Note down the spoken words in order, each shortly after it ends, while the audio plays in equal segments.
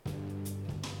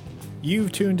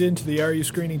You've tuned into the Are You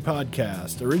Screening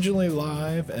podcast, originally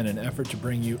live and an effort to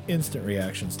bring you instant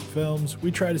reactions to films.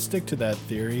 We try to stick to that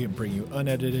theory and bring you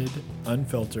unedited,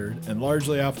 unfiltered, and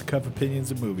largely off-the-cuff opinions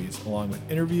of movies, along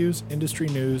with interviews, industry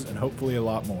news, and hopefully a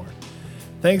lot more.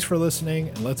 Thanks for listening,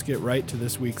 and let's get right to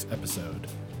this week's episode.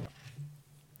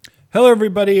 Hello,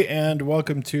 everybody, and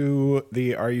welcome to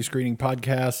the Are You Screening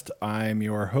podcast. I'm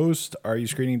your host,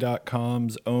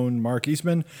 RUScreening.com's own Mark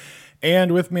Eastman.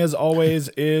 And with me, as always,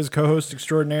 is co-host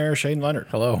extraordinaire Shane Leonard.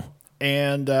 Hello.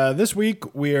 And this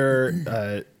week,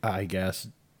 we're, I guess,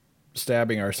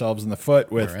 stabbing ourselves in the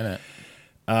foot with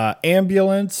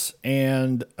Ambulance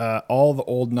and All the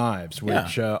Old Knives,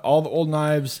 which All the Old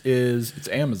Knives it's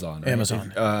Amazon. Right?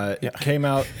 Amazon. It came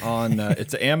out on,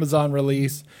 it's an Amazon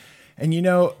release. And, you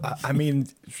know, I mean...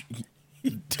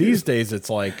 These days,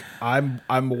 it's like I'm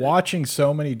watching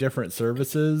so many different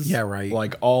services. Yeah, right.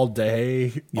 Like all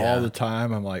day, all the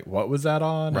time. I'm like, what was that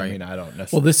on? Right. I mean, I don't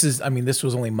necessarily. Well, this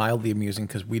was only mildly amusing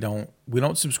because we don't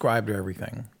subscribe to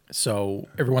everything. So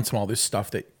every once in a while, there's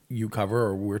stuff that you cover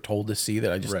or we're told to see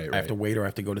that I have to wait or I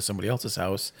have to go to somebody else's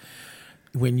house.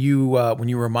 When you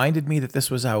reminded me that this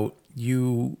was out,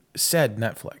 you said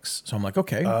Netflix. So I'm like,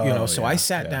 okay, So I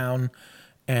sat down.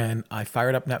 And I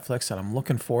fired up Netflix and I'm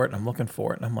looking for it and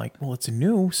I'm like, well, it's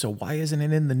new, so why isn't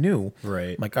it in the new?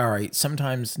 Right. I'm like, all right,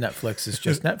 sometimes Netflix is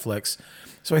just Netflix.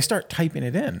 So I start typing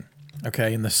it in,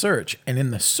 in the search. And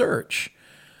in the search,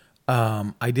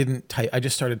 I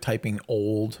just started typing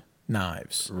old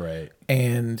knives. Right.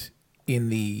 And in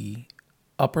the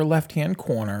upper left-hand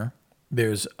corner,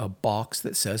 there's a box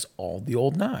that says all the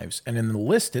old knives. And in the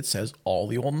list, it says all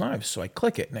the old knives. So I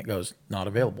click it and it goes, not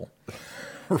available.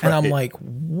 Right. And I'm like,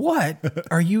 what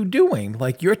are you doing?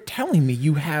 Like, you're telling me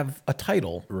you have a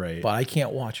title, but I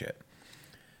can't watch it.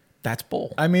 That's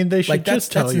bull. I mean, they should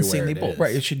just tell you where it is.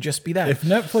 Right, it should just be that. If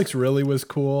Netflix really was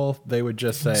cool, they would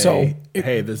just say,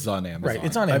 hey, this is on Amazon. Right,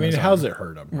 it's on Amazon. I mean, how's it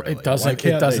hurt them? Really? It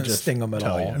doesn't sting them at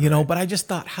all. You know, but I just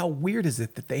thought, how weird is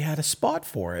it that they had a spot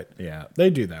for it? Yeah, they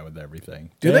do that with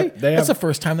everything. Do they? That's the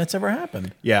first time that's ever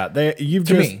happened. Yeah, you've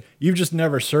just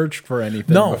never searched for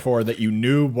anything before that you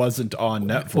knew wasn't on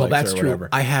Netflix. Well, that's or true. whatever.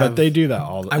 But they do that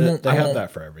all the time. They have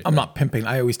that for everything. I'm not pimping.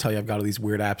 I always tell you I've got all these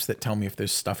weird apps that tell me if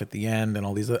there's stuff at the end and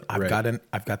all these. I've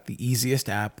got the easiest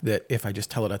app that if I just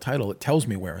tell it a title, it tells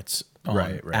me where it's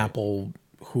on. Apple,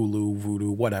 Hulu,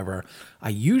 Vudu, whatever. I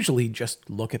usually just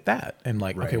look at that and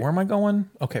okay, where am I going?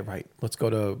 Okay, right. Let's go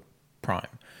to Prime.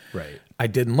 Right. I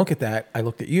didn't look at that. I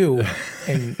looked at you,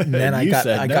 and then I got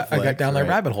down that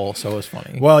rabbit hole. So it was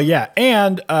funny. Well, yeah,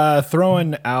 and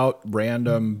throwing out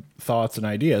random thoughts and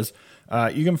ideas.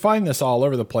 You can find this all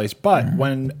over the place, but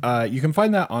when you can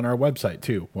find that on our website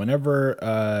too.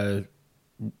 Whenever.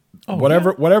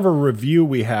 Whatever review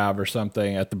we have or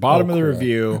something at the bottom of the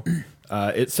review,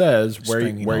 it says where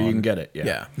you can get it.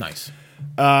 Yeah, nice.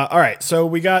 All right, so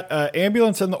we got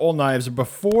Ambulance and the Old Knives.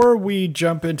 Before we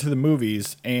jump into the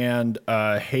movies and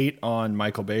hate on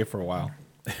Michael Bay for a while,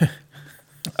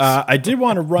 I did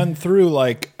want to run through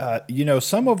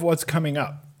some of what's coming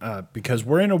up because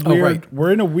we're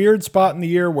in a weird spot in the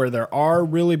year where there are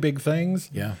really big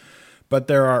things. Yeah. But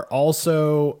there are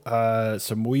also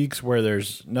some weeks where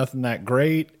there's nothing that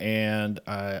great, and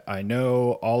I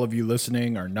know all of you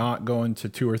listening are not going to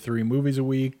 2 or 3 movies a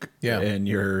week, and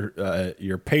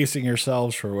you're pacing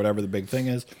yourselves for whatever the big thing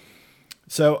is.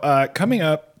 So coming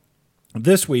up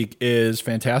this week is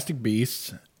Fantastic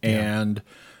Beasts and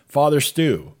Father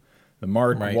Stu, the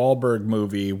Mark Wahlberg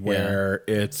movie where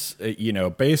it's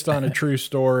based on a true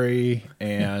story,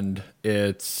 and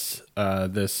it's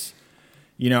this.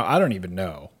 I don't even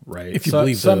know, right? If you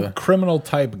believe some criminal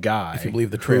type guy, if you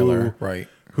believe the trailer,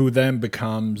 who then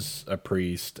becomes a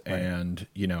priest, and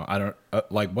I don't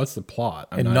what's the plot?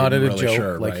 I'm not at a joke.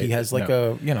 Sure, he has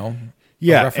a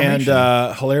and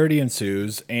hilarity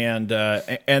ensues, and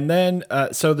then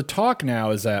so the talk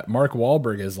now is that Mark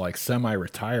Wahlberg is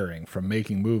semi-retiring from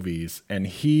making movies, and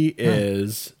he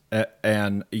is,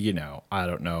 and I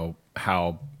don't know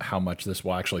how much this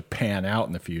will actually pan out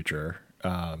in the future.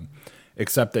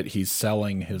 Except that he's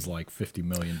selling his $50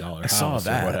 million house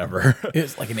or whatever.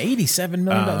 It's like an $87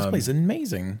 million place.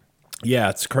 Amazing. Yeah,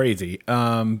 it's crazy.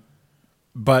 But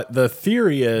the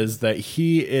theory is that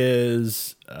he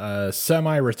is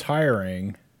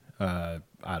semi-retiring. I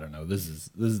don't know. This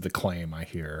is the claim I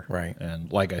hear. Right.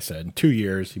 And like I said, in 2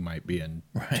 years he might be in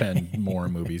 10 more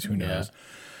movies. Who knows?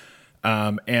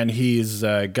 And he's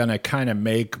gonna kind of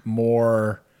make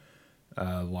more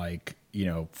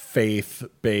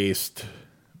faith-based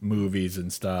movies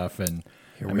and stuff. And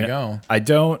here we go. I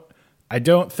don't I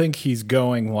don't think he's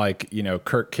going like,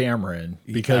 Kirk Cameron,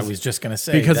 because I was just going to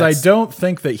say, because I don't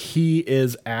think that he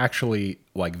is actually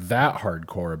like that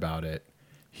hardcore about it.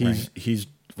 He's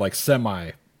like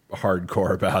semi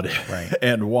hardcore about it, right,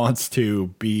 and wants to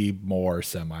be more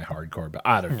semi hardcore about,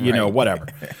 I don't, whatever.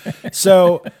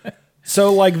 So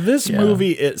like this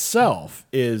movie itself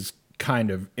is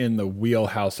kind of in the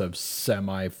wheelhouse of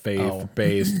semi faith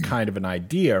based kind of an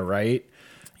idea, right?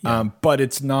 Yeah. But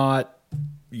it's not,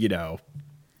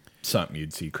 something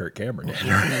you'd see Kirk Cameron in.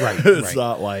 Right. It's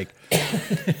not like,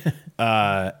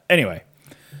 anyway,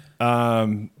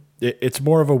 it's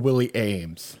more of a Willie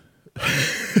Ames.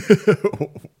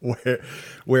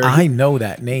 where I know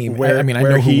that name. I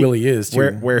know who Willie is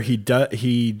too. Where he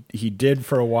did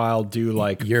for a while do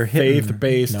like You're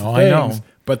faith-based things, I know.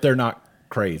 But they're not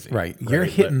crazy. Right. You're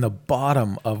hitting the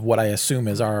bottom of what I assume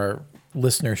is our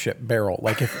listenership barrel.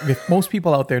 Like if most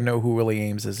people out there know who Willie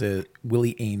Ames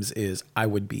is, I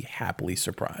would be happily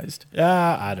surprised.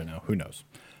 I don't know. Who knows?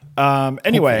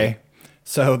 Anyway, hopefully.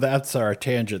 So that's our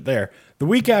tangent there. The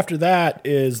week after that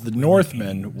is The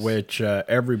Northman, which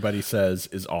everybody says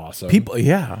is awesome.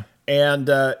 And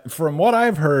from what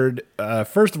I've heard,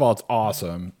 first of all, it's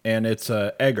awesome, and it's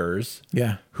Eggers,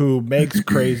 who makes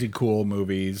crazy cool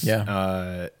movies.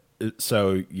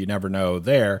 So you never know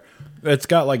there. It's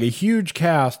got like a huge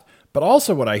cast, but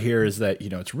also what I hear is that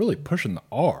it's really pushing the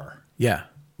R. Yeah,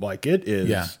 like it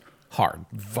is hard,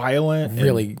 violent,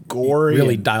 really and gory,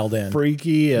 really and dialed in,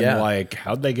 freaky, and like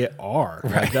how'd they get R?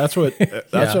 Right. Like that's what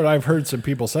what I've heard some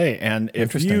people say. And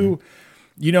if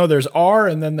there's R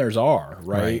and then there's R,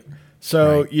 right?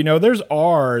 So there's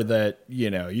R that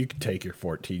you could take your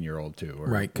 14-year-old to,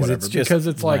 or whatever, because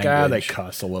it's like they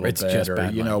cuss a little bit,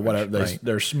 or whatever.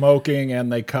 They're smoking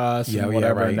and they cuss and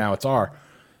whatever. And now it's R.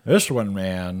 This one,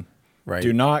 man,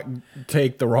 do not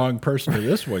take the wrong person to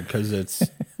this one, because it's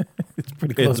it's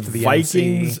pretty close to the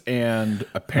Vikings MC. And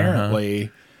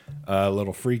apparently a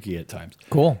little freaky at times.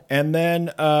 Cool. And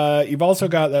then you've also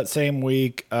got that same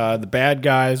week The Bad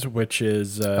Guys, which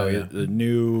is the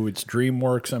new, it's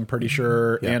DreamWorks, I'm pretty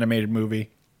sure, animated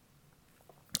movie.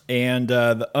 And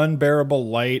The Unbearable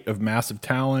Light of Massive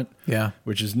Talent,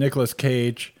 which is Nicolas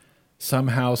Cage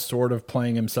somehow sort of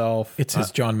playing himself. It's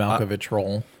his John Malkovich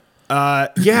role.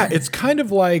 It's kind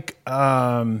of like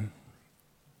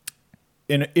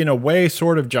in a way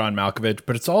sort of John Malkovich,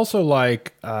 but it's also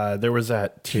like there was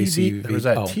that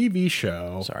TV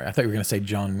show. Sorry, I thought you were going to say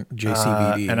John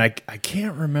JCVD. And I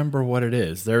can't remember what it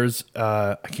is. There's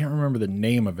I can't remember the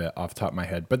name of it off the top of my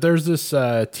head, but there's this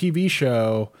TV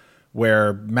show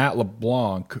where Matt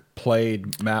LeBlanc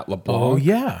played Matt LeBlanc. Oh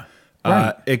yeah.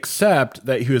 Right. Except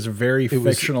that he was a very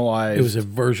fictionalized. It was a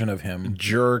version of him,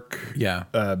 jerk.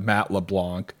 Matt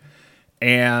LeBlanc,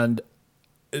 and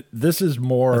this is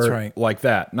more like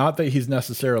that. Not that he's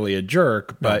necessarily a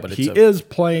jerk, but he is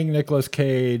playing Nicolas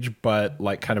Cage, but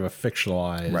like kind of a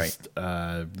fictionalized.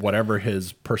 Whatever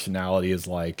his personality is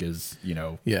like is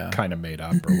kind of made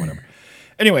up or whatever.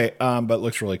 Anyway, but it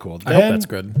looks really cool. I hope that's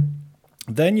good.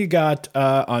 Then you got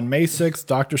on May 6th,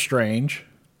 Doctor Strange.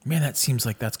 Man, that seems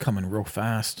like that's coming real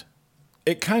fast.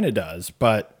 It kind of does,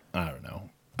 but I don't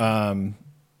know.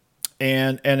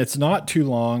 And it's not too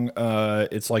long.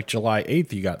 It's like July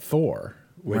 8th. You got Thor,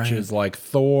 which is like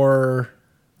Thor.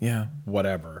 Yeah.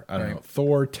 Whatever. I don't know.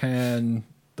 Thor 10,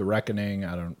 The Reckoning.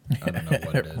 I don't know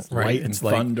what it is. Light and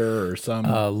Thunder or some.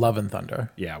 Love and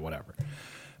Thunder. Yeah, whatever.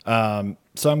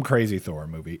 Some crazy Thor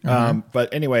movie.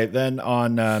 But anyway, then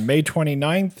on May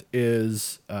 29th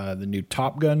is the new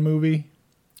Top Gun movie.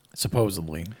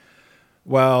 Supposedly.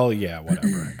 Well, yeah,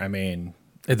 whatever. I mean,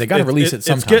 they got to release it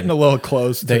sometime. It's getting a little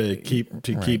close to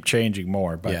keep changing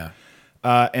more. But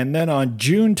and then on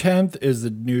June 10th is the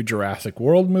new Jurassic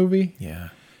World movie. Yeah.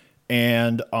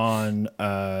 And on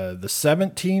the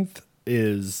 17th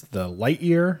is the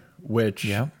Lightyear, which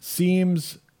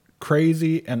seems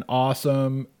crazy and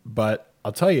awesome. But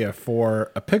I'll tell you,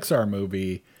 for a Pixar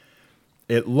movie,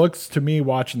 it looks to me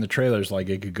watching the trailers like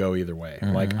it could go either way.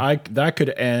 Like that could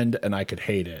end and I could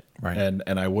hate it, and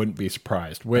I wouldn't be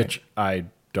surprised, which I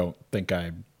don't think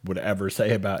I would ever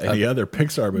say about any other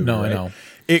Pixar movie. No, I know.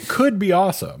 It could be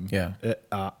awesome. Yeah.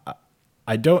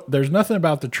 I don't. There's nothing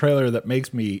about the trailer that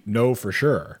makes me know for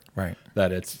sure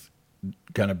that it's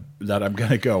that I'm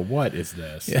gonna go, what is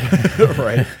this? Yeah.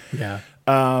 Right. Yeah.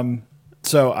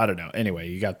 So I don't know. Anyway,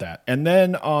 you got that. And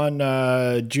then on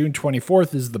June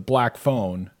 24th is The Black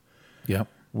Phone. Yep.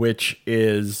 Which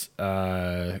is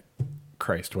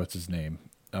Christ, what's his name?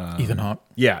 Ethan Hawke.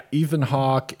 Yeah, Ethan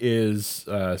Hawke is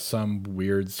some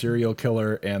weird serial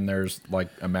killer, and there's like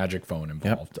a magic phone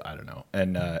involved. I don't know.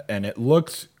 And it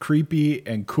looks creepy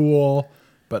and cool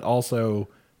but also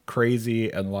crazy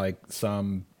and like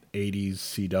some 80s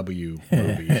CW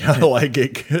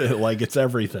movie. like it's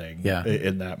everything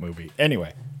in that movie.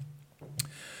 Anyway,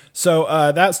 so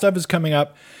that stuff is coming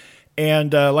up.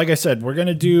 And like I said, we're going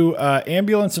to do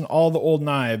Ambulance and All the Old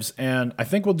Knives. And I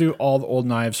think we'll do All the Old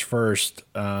Knives first.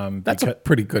 That's a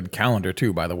pretty good calendar,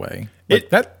 too, by the way.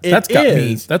 That's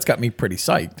got me pretty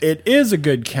psyched. It is a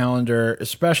good calendar,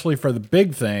 especially for the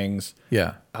big things.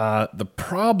 Yeah. The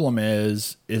problem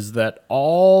is that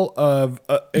all of,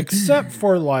 except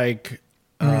for like,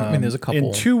 I mean, there's a couple.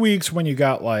 In 2 weeks when you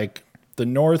got like The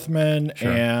Northman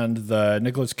and the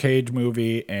Nicolas Cage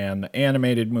movie and the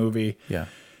animated movie. Yeah.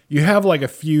 You have like a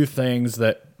few things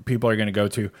that people are going to go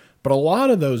to, but a lot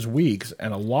of those weeks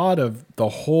and a lot of the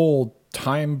whole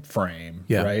time frame,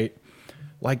 right?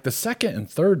 Like the second and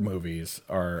third movies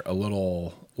are a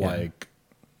little like,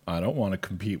 I don't want to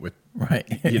compete with,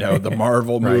 the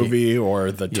Marvel movie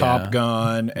or the Top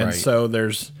Gun. And so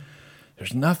there's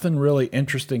nothing really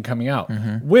interesting coming out,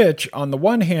 which on the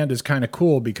one hand is kind of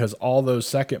cool because all those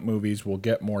second movies will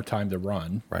get more time to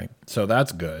run. Right. So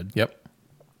that's good. Yep.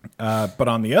 But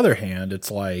on the other hand, it's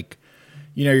like,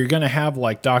 you're going to have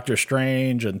like Doctor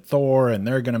Strange and Thor, and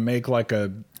they're going to make like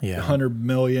a 100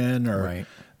 million or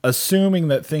assuming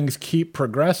that things keep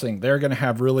progressing, they're going to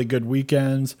have really good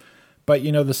weekends. But,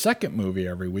 the second movie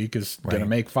every week is going to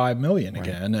make 5 million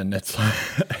again. And it's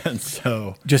and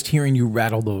so just hearing you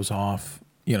rattle those off,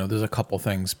 there's a couple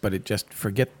things, but it just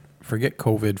forget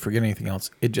COVID, forget anything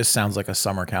else. It just sounds like a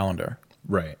summer calendar.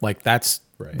 Right. Like that's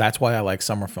why I like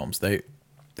summer films.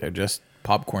 They're just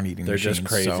popcorn eating They're machines. Just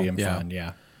crazy and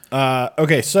fun,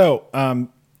 okay, so,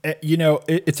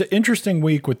 it's an interesting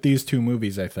week with these two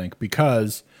movies, I think,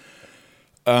 because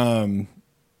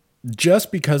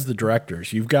just because the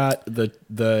directors, you've got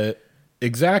the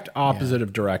exact opposite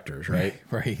of directors, right?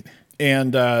 Right.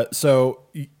 And so,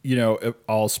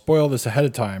 I'll spoil this ahead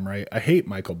of time, right? I hate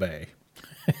Michael Bay.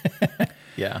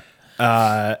 Yeah.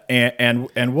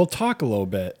 And we'll talk a little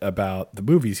bit about the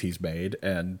movies he's made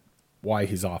and why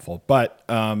he's awful. But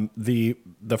the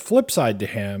flip side to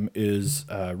him is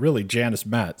really Janice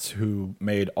Metz, who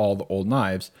made All the Old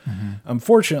Knives.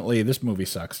 Unfortunately, this movie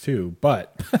sucks too.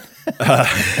 But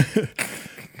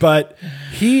but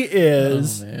he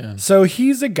is so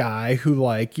he's a guy who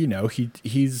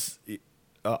he's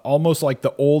almost like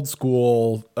the old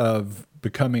school of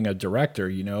becoming a director.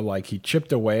 Like he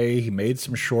chipped away. He made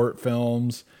some short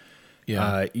films.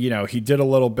 Yeah. He did a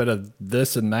little bit of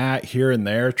this and that here and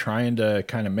there, trying to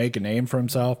kind of make a name for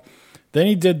himself. Then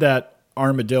he did that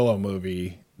Armadillo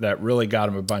movie that really got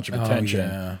him a bunch of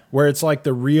attention, where it's like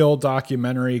the real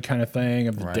documentary kind of thing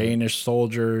of the Danish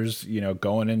soldiers,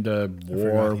 going into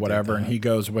war or whatever, and he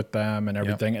goes with them and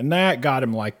everything. And that got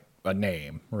him like a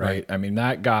name, right? I mean,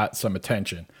 that got some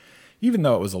attention, even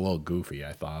though it was a little goofy,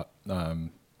 I thought.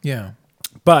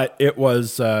 But it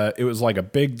was like a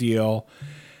big deal.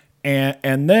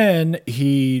 And then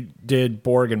he did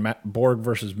Borg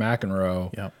versus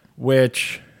McEnroe,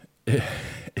 which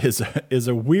is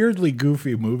a weirdly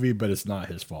goofy movie, but it's not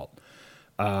his fault.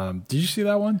 Did you see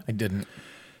that one? I didn't.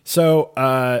 So,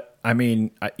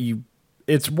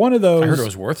 it's one of those. I heard it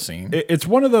was worth seeing. It's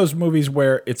one of those movies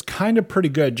where it's kind of pretty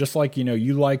good, just like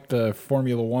you like the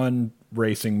Formula One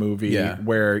racing movie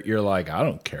where you're like, I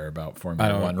don't care about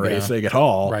Formula One racing at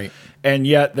all. Right. And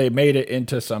yet they made it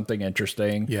into something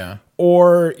interesting. Yeah.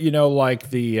 Or, like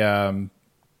the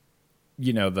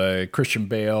Christian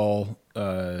Bale.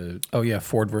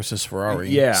 Ford versus Ferrari.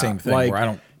 Yeah. Same thing. Like,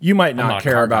 where you might not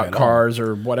care about cars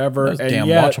or whatever. And damn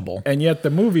watchable. And yet the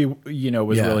movie,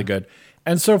 was really good.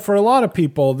 And so for a lot of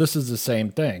people, this is the same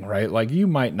thing, right? Like you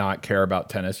might not care about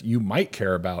tennis. You might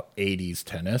care about 80s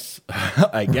tennis,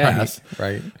 I guess.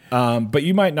 Right. But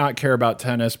you might not care about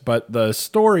tennis, but the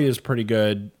story is pretty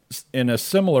good in a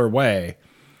similar way.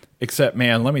 Except,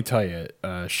 man, let me tell you,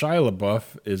 Shia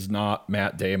LaBeouf is not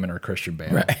Matt Damon or Christian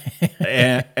Bale.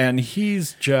 Right. and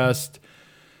he's just,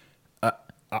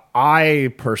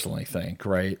 I personally think,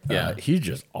 right? He's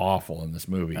just awful in this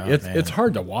movie. It's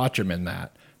hard to watch him in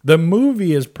that. The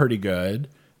movie is pretty good.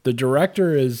 The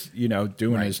director is,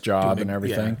 doing his job and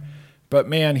everything. Yeah. But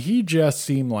man, he just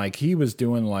seemed like he was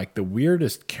doing like the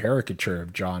weirdest caricature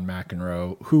of John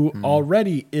McEnroe, who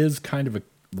already is kind of a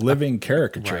living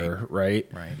caricature, right?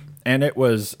 Right. And it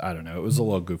was, I don't know, it was a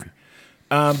little goofy.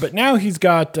 But now he's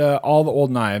got All the Old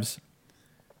Knives.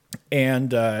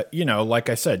 And, like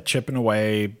I said, chipping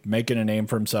away, making a name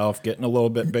for himself, getting a little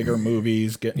bit bigger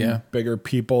movies, getting bigger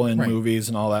people in movies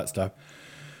and all that stuff.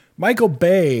 Michael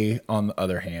Bay, on the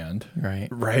other hand,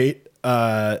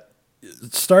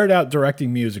 started out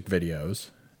directing music videos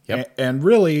Yep. And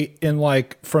really, in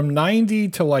like from 90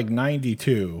 to like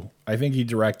 92, I think he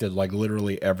directed like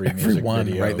literally every music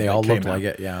video. Right? They all looked like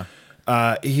it. Yeah.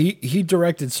 He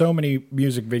directed so many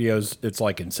music videos, it's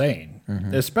like insane,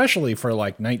 especially for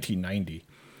like 1990.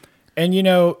 And you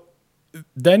know,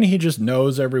 then he just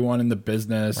knows everyone in the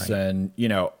business, and you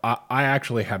know, I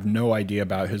actually have no idea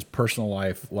about his personal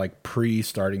life, like pre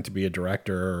starting to be a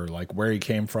director, or like where he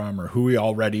came from, or who he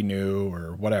already knew,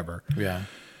 or whatever. Yeah.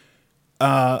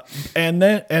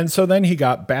 And so then he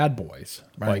got Bad Boys,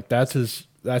 like that's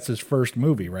his first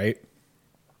movie, right?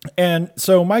 And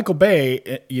so Michael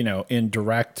Bay, you know, in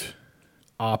direct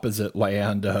opposite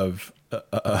land of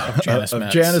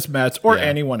Janice Metz or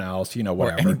anyone else, you know,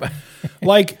 whatever.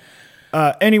 Like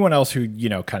anyone else who, you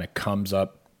know, kind of comes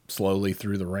up slowly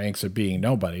through the ranks of being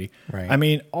nobody. Right. I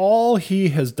mean, all he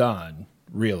has done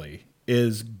really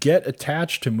is get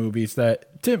attached to movies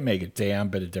that didn't make a damn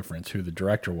bit of difference who the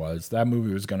director was. That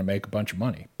movie was going to make a bunch of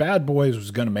money. Bad Boys was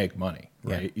going to make money,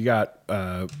 right? You got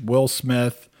Will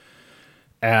Smith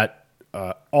at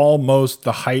almost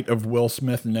the height of Will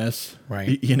Smithness,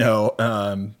 right? You know,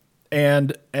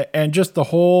 and just the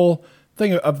whole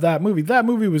thing of that movie. That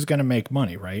movie was going to make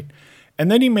money, right? And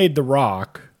then he made The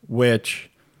Rock, which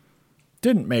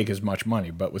didn't make as much money,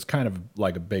 but was kind of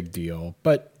like a big deal.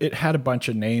 But it had a bunch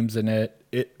of names in it.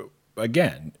 It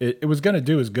was going to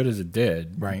do as good as it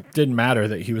did. Right? Didn't matter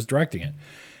that he was directing it.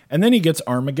 And then he gets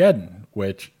Armageddon,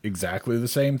 which exactly the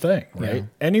same thing, right? Yeah.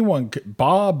 Anyone,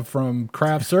 Bob from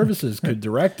Craft Services could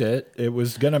direct it. It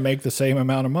was going to make the same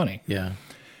amount of money. Yeah.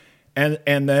 And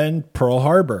then Pearl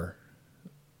Harbor,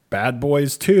 Bad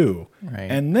Boys 2. Right.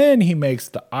 And then he makes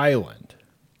The Island.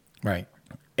 Right.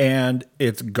 And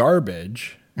it's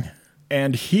garbage.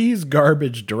 And he's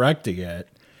garbage directing it.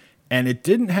 And it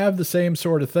didn't have the same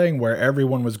sort of thing where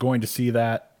everyone was going to see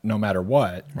that no matter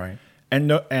what. Right. And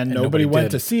nobody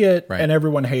went to see it, and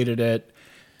everyone hated it.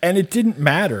 And it didn't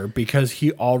matter because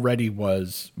he already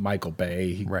was Michael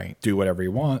Bay. He do whatever he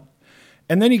want.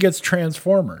 And then he gets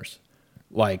Transformers.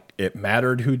 Like, it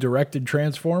mattered who directed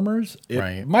Transformers.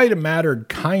 It might have mattered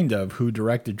kind of who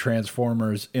directed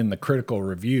Transformers in the critical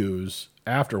reviews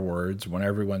afterwards when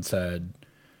everyone said,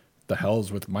 the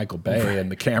hell's with Michael Bay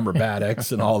and the camera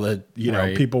Badix and all the, you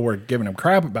know, people were giving him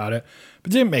crap about it.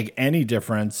 But it didn't make any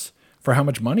difference for how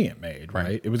much money it made,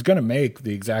 right? It was going to make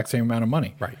the exact same amount of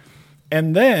money. Right.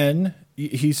 And then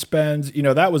he spends, you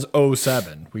know, that was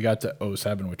 07. We got to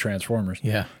 07 with Transformers.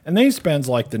 Yeah. And then he spends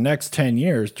like the next 10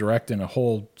 years directing a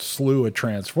whole slew of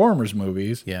Transformers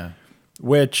movies. Yeah.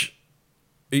 Which,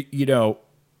 you know,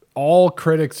 all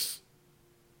critics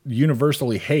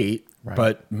universally hate,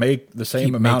 but make the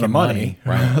same amount of money.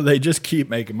 Right. They just keep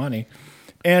making money.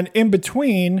 And in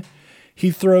between, he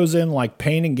throws in like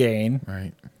Pain and Gain.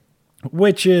 Right.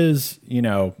 Which is, you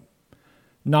know,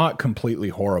 not completely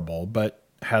horrible, but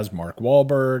has Mark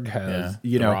Wahlberg, has,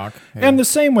 you know, Rock, and the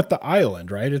same with The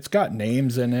Island, right? It's got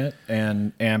names in it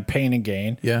and Pain and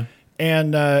Gain. Yeah.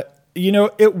 And, you know,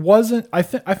 it wasn't, I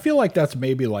feel like that's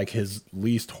maybe like his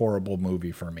least horrible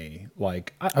movie for me.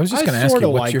 Like, I was just going to ask you,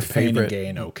 what's your favorite? Pain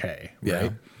and Gain, okay. Yeah.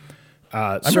 Right?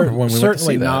 I remember when we went to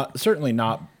see that. Certainly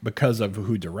not because of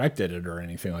who directed it or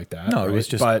anything like that. No, it was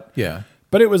just,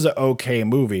 but it was an okay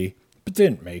movie. But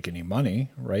didn't make any money,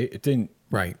 right? It didn't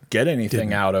get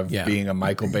anything out of being a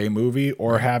Michael Bay movie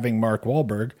or having Mark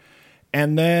Wahlberg.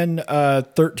 And then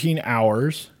 13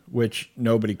 Hours, which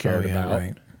nobody cared about.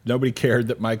 Right. Nobody cared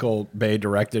that Michael Bay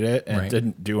directed it and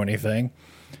didn't do anything.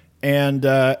 And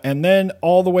then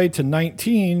all the way to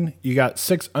 19, you got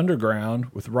 6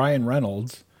 Underground with Ryan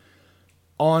Reynolds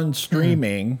on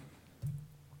streaming.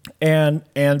 And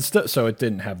so it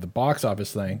didn't have the box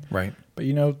office thing. Right. But,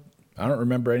 you know, I don't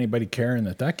remember anybody caring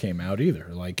that came out either.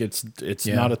 Like it's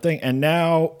not a thing. And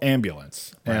now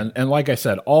Ambulance. And like I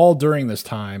said, all during this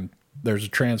time, there's a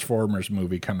Transformers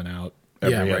movie coming out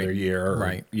every other year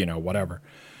or, you know, whatever.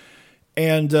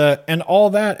 And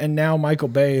all that. And now Michael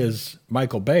Bay is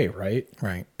Michael Bay, right?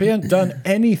 Right. He hadn't done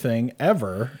anything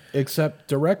ever except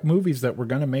direct movies that were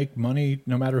going to make money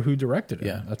no matter who directed it.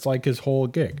 Yeah. That's like his whole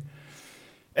gig.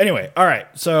 Anyway, all right,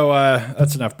 so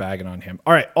that's enough bagging on him.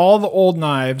 All right, All the Old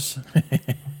Knives.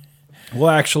 We'll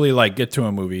actually like get to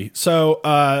a movie. So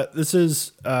this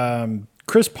is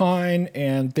Chris Pine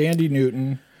and Thandie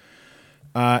Newton,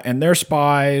 and they're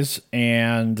spies,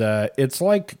 and it's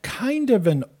like kind of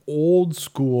an old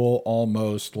school,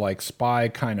 almost like spy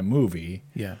kind of movie.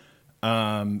 Yeah.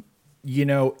 You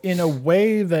know, in a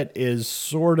way that is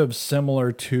sort of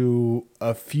similar to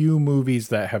a few movies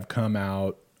that have come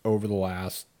out over the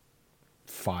last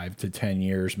 5 to 10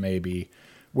 years, maybe,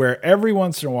 where every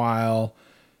once in a while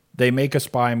they make a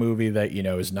spy movie that, you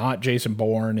know, is not Jason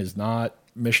Bourne, is not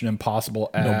Mission Impossible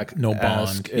X. No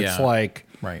Bond. It's like,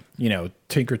 right. you know,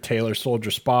 Tinker Tailor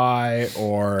Soldier Spy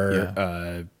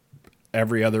or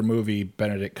every other movie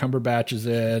Benedict Cumberbatch is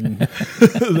in.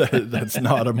 That's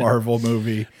not a Marvel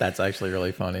movie. That's actually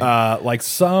really funny. Like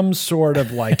some sort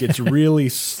of like, it's really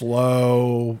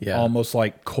slow, almost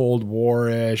like Cold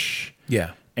War-ish.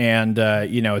 Yeah. And,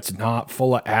 you know, it's not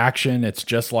full of action. It's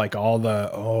just like all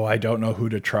the, I don't know who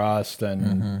to trust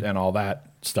and all that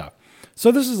stuff.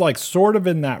 So this is like sort of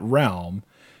in that realm,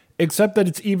 except that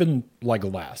it's even like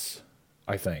less,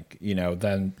 I think, you know,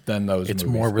 than those it's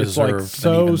movies. More reserved. It's like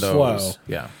so slow.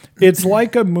 Yeah. It's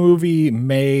like a movie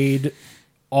made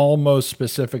almost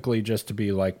specifically just to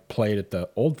be like played at the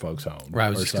old folks' home. Right. I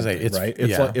was just going to say, it's, right?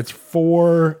 It's like, it's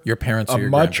for your parents or your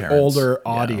much older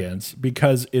audience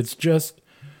because it's just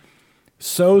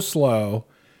so slow.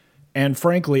 And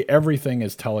frankly, everything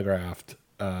is telegraphed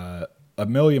a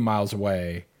million miles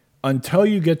away until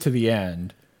you get to the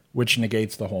end, which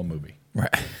negates the whole movie.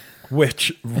 Right.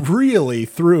 Which really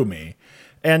threw me.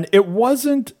 And it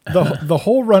wasn't the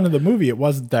whole run of the movie. It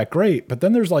wasn't that great. But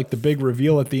then there's like the big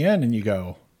reveal at the end and you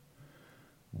go,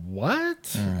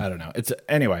 what? I don't know.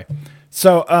 Anyway.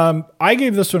 So I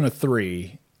gave this one a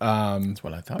 3. That's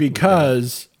what I thought.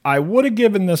 Because I would have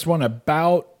given this one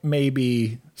about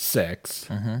maybe 6.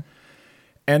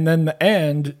 And then the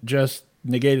end just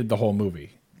negated the whole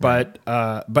movie. But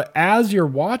as you're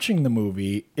watching the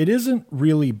movie, it isn't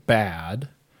really bad.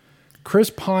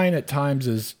 Chris Pine at times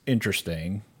is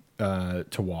interesting to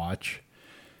watch.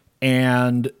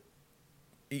 And,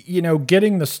 you know,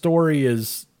 getting the story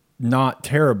is not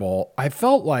terrible. I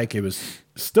felt like it was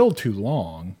still too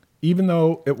long, even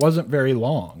though it wasn't very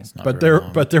long. But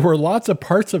there were lots of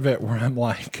parts of it where I'm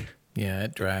like... Yeah,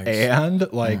 it drags. And,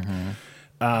 like...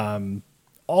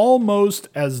 almost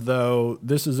as though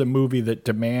this is a movie that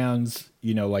demands,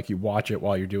 you know, like you watch it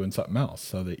while you're doing something else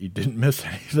so that you didn't miss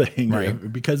anything.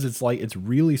 Right. Because it's like, it's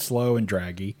really slow and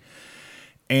draggy.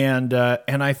 And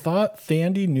I thought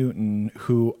Thandie Newton,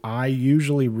 who I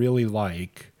usually really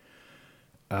like,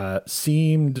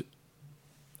 seemed,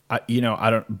 you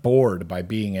know, bored by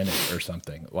being in it or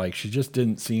something. Like she just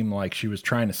didn't seem like she was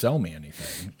trying to sell me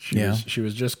anything. She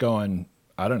was just going,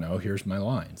 I don't know, here's my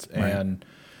lines. Right.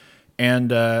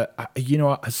 And you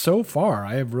know, so far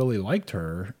I have really liked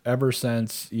her ever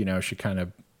since, you know, she kind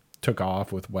of took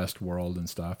off with Westworld and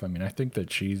stuff. I mean, I think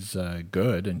that she's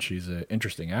good and she's an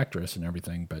interesting actress and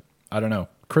everything, but I don't know.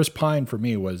 Chris Pine for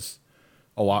me was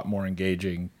a lot more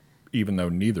engaging, even though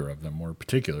neither of them were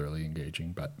particularly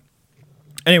engaging. But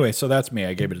anyway, so that's me.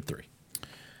 I gave it a 3.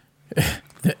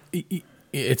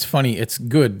 It's funny. It's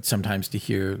good sometimes to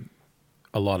hear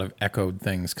a lot of echoed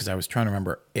things because I was trying to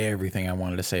remember everything I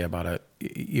wanted to say about it,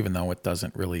 even though it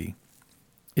doesn't really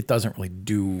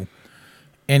do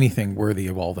anything worthy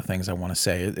of all the things I want to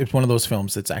say. It's one of those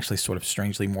films that's actually sort of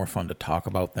strangely more fun to talk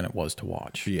about than it was to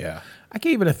watch. Yeah. I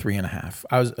gave it a 3.5.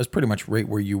 I was pretty much right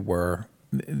where you were.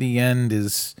 The end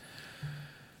is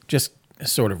just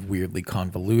sort of weirdly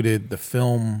convoluted. The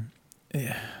film,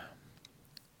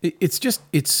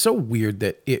 it's so weird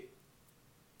that it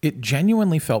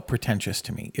genuinely felt pretentious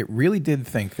to me. It really did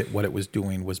think that what it was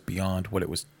doing was beyond what it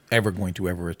was ever going to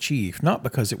ever achieve. Not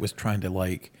because it was trying to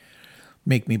like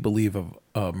make me believe of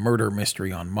a murder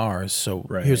mystery on Mars. So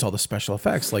here's all the special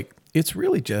effects. Like it's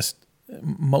really just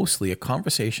mostly a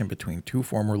conversation between two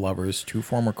former lovers, two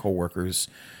former coworkers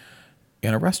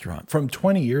in a restaurant. From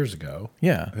 20 years ago.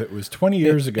 Yeah. It was 20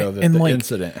 years ago that the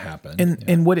incident happened.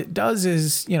 And what it does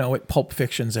is, you know, it pulp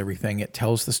fictions everything. It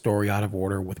tells the story out of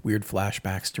order with weird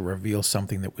flashbacks to reveal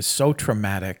something that was so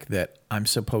traumatic that I'm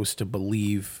supposed to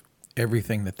believe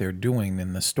everything that they're doing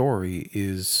in the story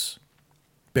is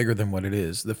bigger than what it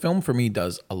is. The film for me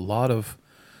does a lot of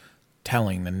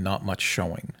telling and not much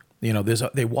showing. You know,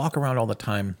 they walk around all the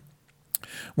time.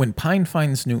 When Pine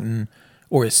finds Newton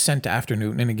or is sent after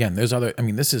Newton, and again,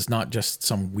 this is not just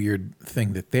some weird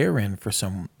thing that they're in for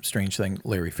some strange thing.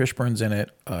 Larry Fishburne's in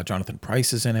it. Jonathan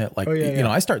Pryce is in it. Like, you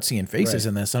know, I start seeing faces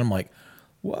in this and I'm like,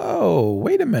 whoa,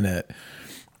 wait a minute.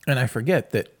 And I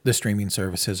forget that the streaming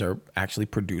services are actually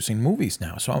producing movies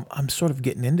now. So I'm sort of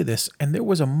getting into this. And there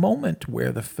was a moment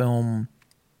where the film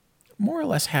more or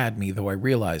less had me, though I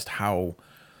realized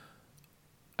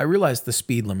the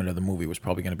speed limit of the movie was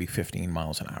probably going to be 15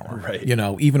 miles an hour. Right. You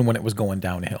know, even when it was going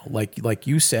downhill. Like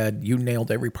you said, you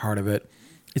nailed every part of it.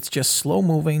 It's just slow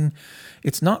moving.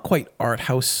 It's not quite art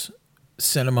house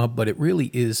cinema, but it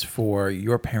really is for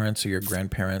your parents or your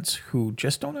grandparents who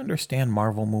just don't understand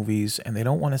Marvel movies and they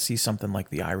don't want to see something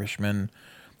like The Irishman.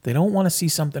 They don't want to see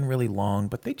something really long,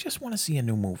 but they just want to see a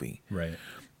new movie. Right.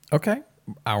 Okay.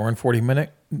 hour and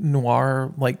 40-minute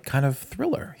noir, like, kind of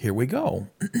thriller. Here we go.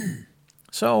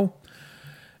 So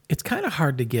it's kind of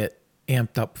hard to get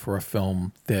amped up for a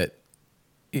film that,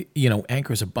 you know,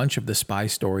 anchors a bunch of the spy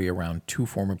story around two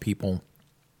former people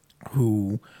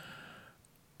who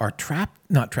are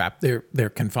not trapped, they're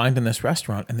confined in this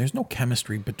restaurant, and there's no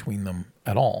chemistry between them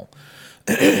at all.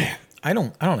 I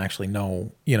don't actually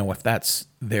know, you know, if that's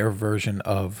their version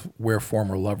of we're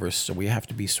former lovers, so we have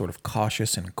to be sort of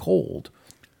cautious and cold.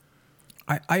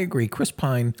 I agree, Chris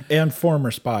Pine and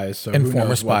former spies, so and who former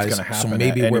knows spies. What's going to happen So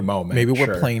maybe at we're any moment. maybe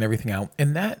we're playing everything out,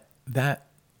 and that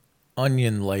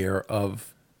onion layer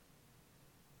of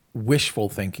wishful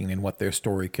thinking in what their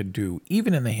story could do,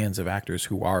 even in the hands of actors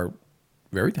who are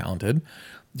very talented,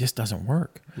 just doesn't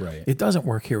work. Right. It doesn't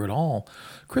work here at all.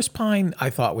 Chris Pine, I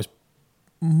thought, was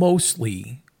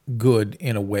mostly good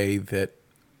in a way that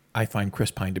I find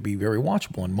Chris Pine to be very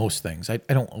watchable in most things. I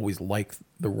don't always like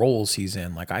the roles he's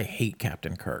in. Like, I hate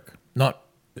Captain Kirk. Not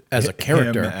as a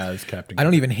character. Him as Captain Kirk. I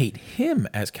don't even hate him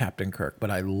as Captain Kirk,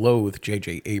 but I loathe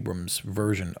J.J. Abrams'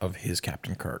 version of his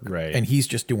Captain Kirk. Right. And he's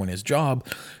just doing his job,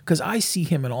 because I see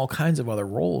him in all kinds of other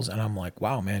roles, and I'm like,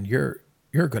 wow, man, you're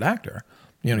a good actor.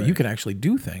 You know, you can actually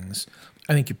do things.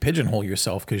 I think you pigeonhole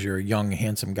yourself because you're a young,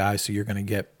 handsome guy, so you're going to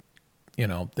get, you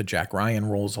know, the Jack Ryan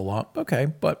roles a lot. Okay,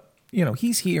 but, you know,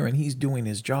 he's here and he's doing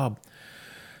his job.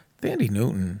 Thandie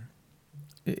Newton,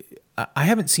 I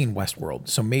haven't seen Westworld,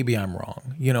 so maybe I'm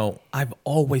wrong. You know, I've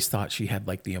always thought she had,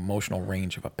 like, the emotional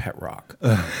range of a pet rock.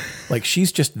 Like,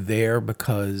 she's just there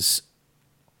because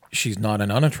she's not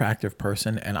an unattractive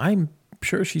person, and I'm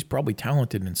sure she's probably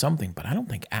talented in something, but I don't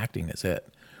think acting is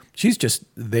it. She's just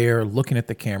there looking at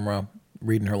the camera,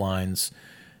 reading her lines,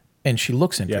 and she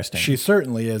looks interesting. Yeah, she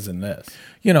certainly is in this.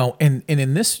 You know, and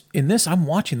in this, I'm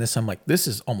watching this, I'm like, this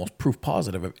is almost proof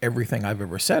positive of everything I've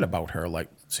ever said about her. Like,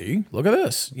 see, look at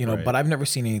this, you know, but I've never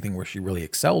seen anything where she really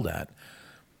excelled at.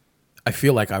 I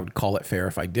feel like I would call it fair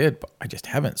if I did, but I just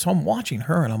haven't. So I'm watching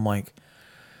her and I'm like,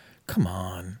 come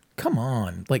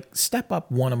on. Like, step up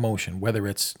one emotion, whether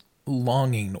it's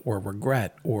longing or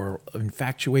regret or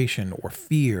infatuation or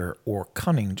fear or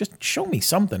cunning. Just show me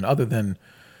something other than,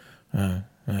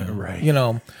 you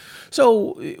know.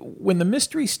 So when the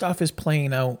mystery stuff is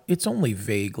playing out, it's only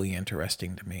vaguely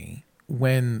interesting to me.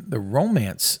 When the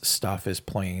romance stuff is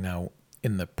playing out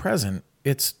in the present,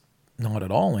 it's not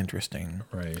at all interesting.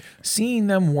 Right. Seeing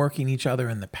them working each other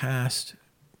in the past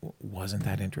wasn't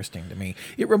that interesting to me.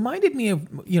 It reminded me of,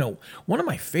 you know, one of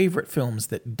my favorite films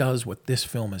that does what this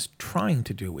film is trying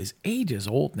to do is ages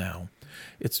old now.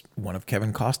 It's one of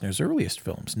Kevin Costner's earliest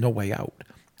films, No Way Out.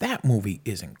 That movie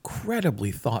is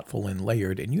incredibly thoughtful and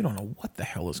layered, and you don't know what the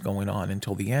hell is going on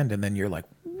until the end, and then you're like,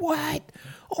 what?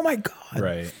 Oh my God.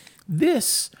 Right.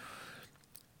 This,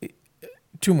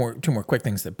 two more quick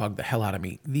things that bug the hell out of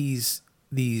me. These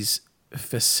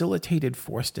facilitated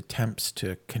forced attempts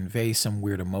to convey some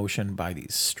weird emotion by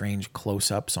these strange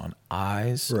close-ups on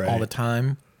eyes all the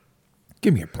time.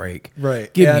 Give me a break.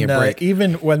 Right. Give me a break.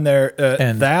 Even when they're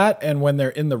and when they're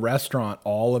in the restaurant,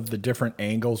 all of the different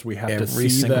angles we have to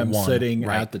see them sitting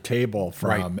at the table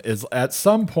from is at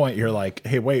some point you're like,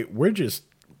 hey, wait, we just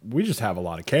have a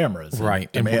lot of cameras. Right.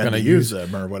 And we're going to use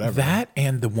them or whatever. That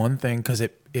and the one thing, because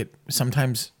it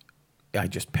sometimes I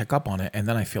just pick up on it, and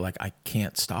then I feel like I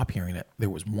can't stop hearing it. There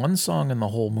was one song in the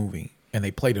whole movie, and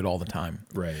they played it all the time.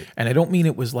 Right. And I don't mean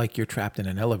it was like you're trapped in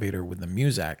an elevator with the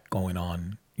music going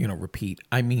on, you know, repeat.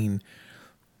 I mean,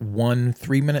 1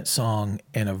 3-minute song,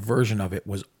 and a version of it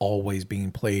was always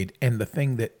being played. And the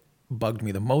thing that bugged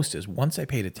me the most is once I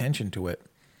paid attention to it,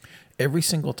 every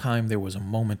single time there was a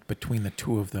moment between the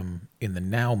two of them in the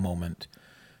now moment,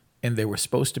 and they were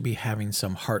supposed to be having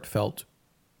some heartfelt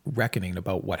reckoning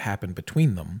about what happened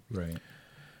between them. Right.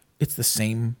 It's the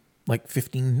same, like,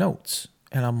 15 notes.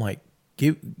 And I'm like,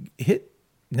 hit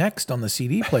next on the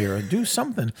CD player or do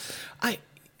something.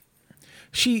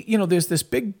 You know, there's this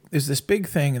big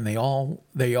thing, and they all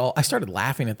I started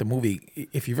laughing at the movie.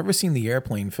 If you've ever seen the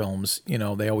Airplane films, you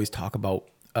know, they always talk about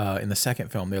in the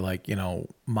second film, they're like, you know,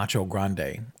 Macho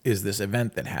Grande is this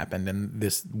event that happened and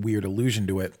this weird allusion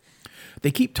to it.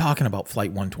 They keep talking about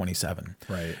Flight 127.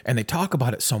 Right. And they talk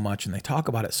about it so much, and they talk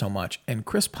about it so much. And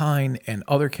Chris Pine and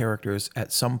other characters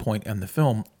at some point in the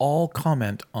film all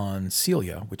comment on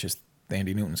Celia, which is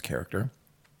Thandie Newton's character,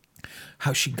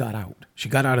 how she got out. She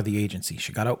got out of the agency.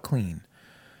 She got out clean.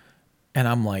 And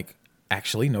I'm like,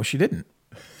 actually, no, she didn't.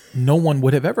 No one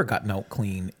would have ever gotten out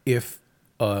clean if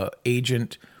an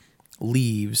agent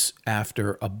leaves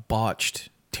after a botched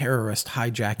terrorist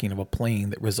hijacking of a plane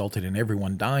that resulted in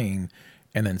everyone dying,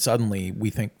 and then suddenly we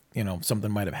think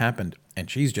something might have happened, and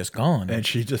she's just gone. And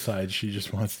she decides she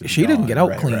just wants to. She didn't get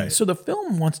out clean. Right. So the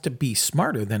film wants to be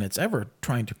smarter than it's ever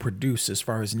trying to produce as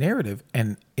far as narrative.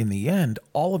 And in the end,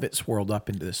 all of it swirled up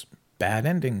into this bad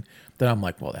ending that I'm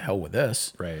like, well, the hell with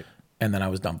this. Right. And then I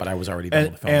was done, but I was already done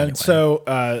with the film. And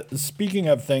so, speaking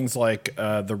of things like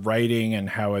the writing and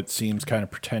how it seems kind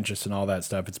of pretentious and all that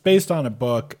stuff, it's based on a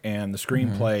book, and the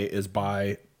screenplay is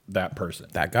by that person,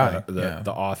 that guy,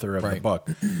 the author of the book.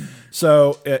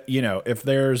 So, if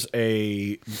there's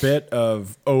a bit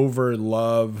of over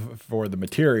love for the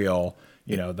material,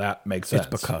 that makes sense.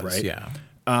 It's because, right?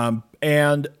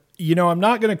 And I'm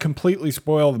not going to completely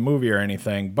spoil the movie or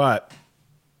anything, but.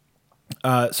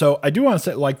 So I do want to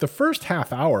say, like, the first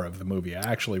half hour of the movie, I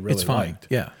actually really liked.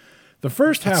 Yeah. The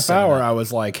first half hour, I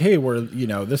was like, hey,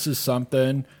 this is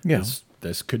something. Yeah.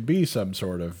 This could be some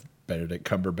sort of Benedict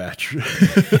Cumberbatch,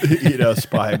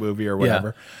 spy movie or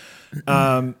whatever.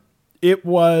 Yeah. It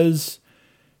was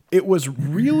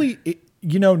really,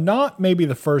 not maybe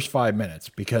the first 5 minutes,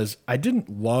 because I didn't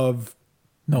love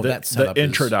the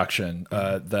introduction,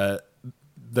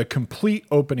 the complete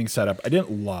opening setup. I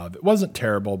didn't love. It wasn't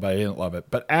terrible, but I didn't love it.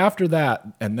 But after that,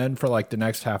 and then for like the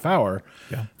next half hour,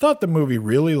 I thought the movie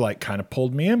really like kind of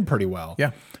pulled me in pretty well.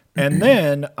 Yeah. And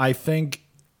then I think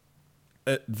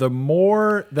the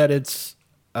more that it's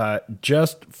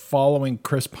just following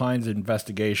Chris Pine's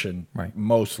investigation,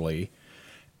 mostly,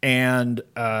 and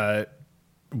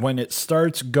when it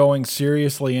starts going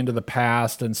seriously into the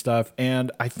past and stuff, and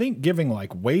I think giving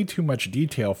like way too much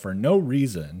detail for no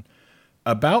reason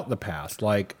about the past.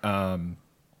 Like,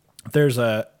 there's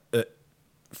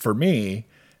for me,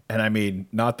 and I mean,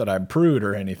 not that I'm prude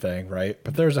or anything, right?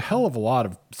 But there's a hell of a lot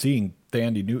of seeing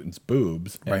Thandie Newton's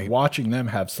boobs and watching them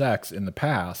have sex in the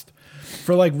past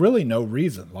for like really no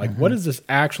reason. Like, what is this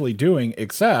actually doing?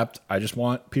 Except I just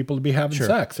want people to be having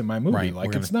sex in my movie.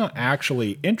 Like, it's not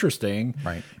actually interesting.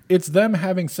 It's them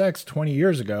having sex 20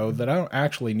 years ago that I don't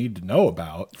actually need to know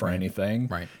about for anything.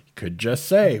 Could just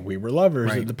say we were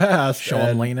lovers in the past. Show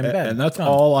them laying in bed, and that's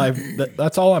all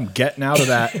that's all I'm getting out of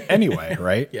that anyway,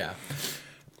 right? Yeah.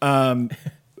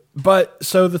 But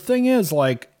so the thing is,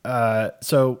 like,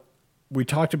 so we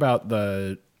talked about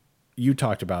you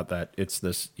talked about that it's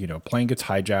this, plane gets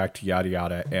hijacked, yada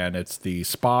yada, and it's the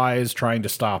spies trying to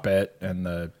stop it, and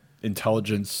the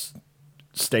intelligence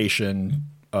station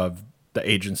of the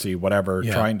agency, whatever,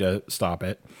 trying to stop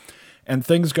it, and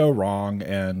things go wrong,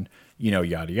 and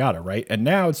yada, yada, right? And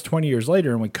now it's 20 years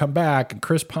later, and we come back, and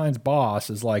Chris Pine's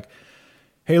boss is like,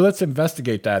 hey, let's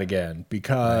investigate that again,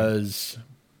 because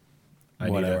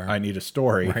I need a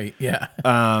story. Right, yeah.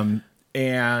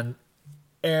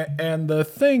 And the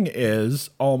thing is,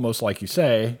 almost like you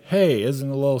say, hey, isn't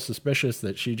it a little suspicious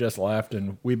that she just left,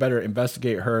 and we better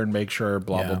investigate her and make sure,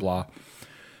 blah, blah, blah.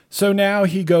 So now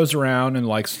he goes around and,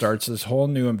 like, starts this whole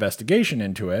new investigation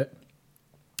into it.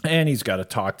 And he's got to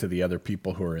talk to the other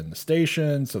people who are in the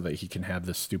station so that he can have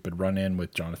this stupid run-in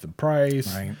with Jonathan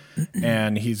Pryce. Right.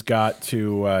 And he's got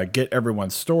to get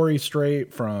everyone's story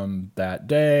straight from that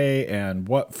day and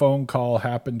what phone call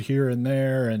happened here and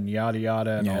there and yada,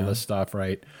 yada, and all this stuff,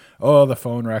 right? Oh, the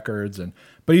phone records.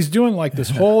 But he's doing like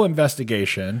this whole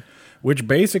investigation, which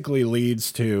basically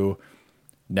leads to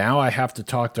now I have to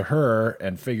talk to her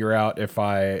and figure out if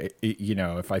I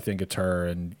think it's her,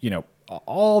 and,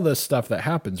 all this stuff that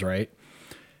happens, right?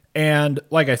 And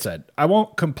like I said, I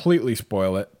won't completely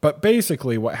spoil it, but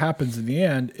basically what happens in the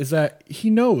end is that he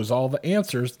knows all the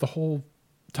answers the whole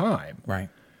time. Right.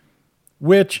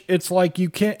 Which it's like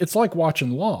it's like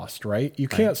watching Lost, right? You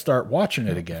can't start watching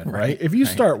it again, right? If you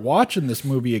start watching this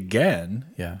movie again,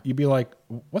 you'd be like,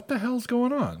 what the hell's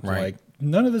going on? Right. Like,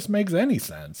 none of this makes any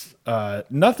sense.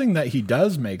 Nothing that he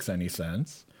does makes any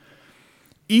sense.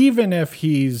 Even if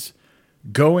he's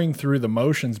going through the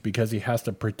motions because he has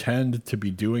to pretend to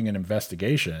be doing an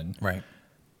investigation. Right.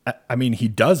 I mean, he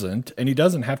doesn't, and he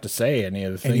doesn't have to say any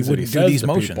of the things that he says to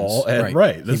people.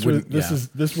 And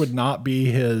this would not be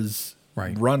his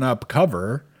run-up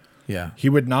cover. Yeah. He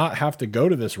would not have to go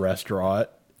to this restaurant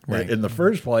in the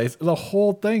first place. The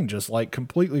whole thing just like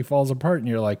completely falls apart, and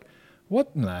you're like, what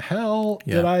in the hell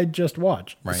did I just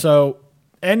watch? Right. So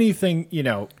anything,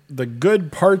 the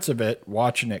good parts of it,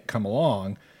 watching it come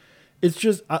along, it's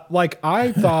just like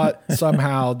I thought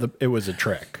somehow it was a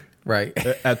trick. Right.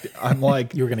 I'm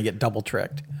like, you were going to get double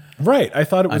tricked. Right. I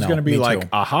thought it was going to be like,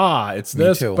 aha, it's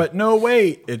this. But no,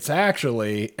 wait, it's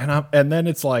actually. And then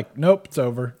it's like, nope, it's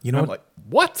over. I'm like,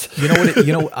 what?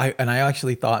 I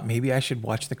actually thought maybe I should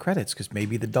watch the credits because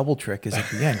maybe the double trick is at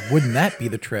the end. Wouldn't that be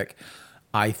the trick?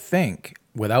 I think,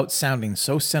 without sounding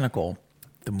so cynical,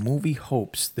 the movie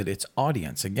hopes that its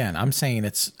audience, again, I'm saying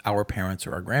it's our parents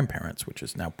or our grandparents, which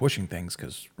is now pushing things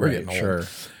because we're getting old. Sure.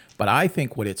 But I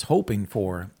think what it's hoping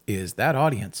for is that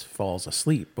audience falls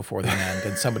asleep before the end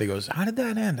and somebody goes, how did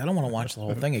that end? I don't want to watch the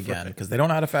whole thing again because they don't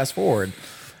know how to fast forward.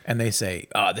 And they say,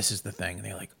 oh, this is the thing. And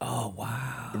they're like, oh,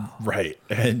 wow. Right.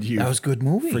 And that was a good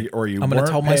movie. I'm going to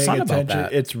tell my son about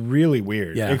that. It's really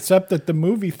weird. Yeah. Except that the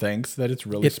movie thinks that it's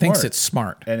really smart. It thinks it's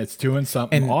smart. And it's doing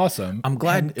something awesome. I'm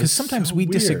glad, because sometimes we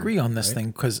disagree on this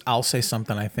thing, because I'll say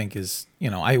something I think is,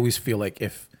 I always feel like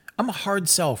if I'm a hard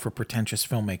sell for pretentious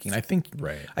filmmaking. I think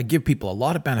I give people a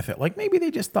lot of benefit. Like maybe they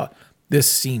just thought this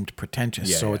seemed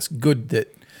pretentious. So it's good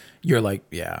that you're like,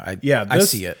 I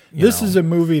see it. This is a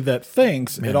movie that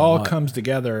thinks it all comes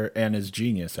together and is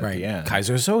genius at the end.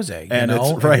 Kaiser Soze, and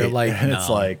it's like, and it's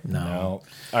like, no.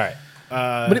 All right.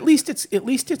 But at least it's.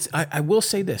 I will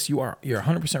say this: you're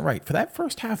 100% right. For that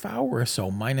first half hour or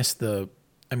so, minus the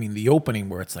opening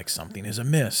where it's like something is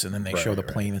amiss, and then they show the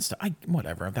plane and stuff.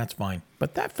 Whatever, that's fine.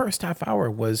 But that first half hour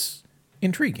was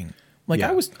intriguing. Like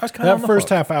I was kind of that first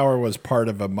half hour was part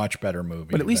of a much better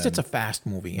movie. But at least it's a fast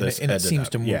movie, and it seems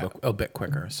to move a bit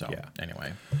quicker. So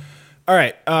anyway. All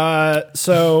right,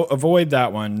 so avoid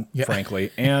that one,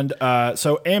 frankly. And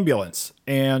so Ambulance,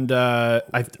 and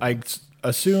I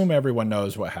assume everyone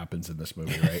knows what happens in this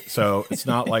movie, right? So it's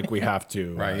not like we have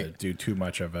to do too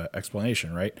much of an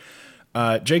explanation, right?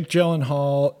 Jake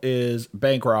Gyllenhaal is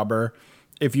bank robber.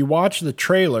 If you watch the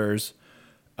trailers,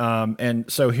 and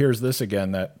so here's this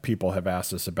again that people have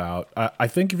asked us about. I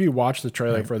think if you watch the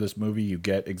trailer for this movie, you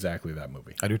get exactly that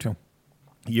movie. I do too.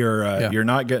 You're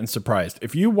not getting surprised.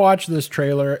 If you watch this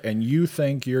trailer and you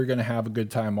think you're going to have a good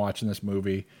time watching this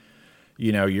movie,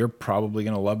 you're probably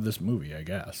going to love this movie, I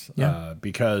guess. Yeah.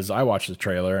 Because I watched the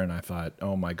trailer and I thought,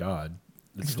 oh my God,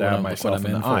 stabbed myself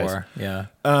in the eyes. Yeah.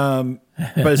 But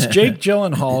it's Jake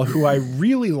Gyllenhaal, who I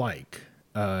really like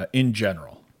in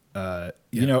general.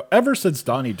 Ever since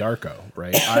Donnie Darko,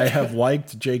 right? I have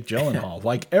liked Jake Gyllenhaal.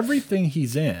 Like everything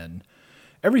he's in,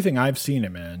 everything I've seen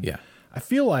him in. Yeah. I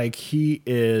feel like he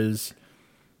is.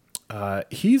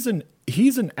 He's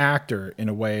an actor in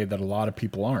a way that a lot of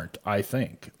people aren't. I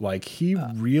think like he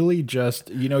really just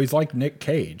he's like Nick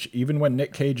Cage. Even when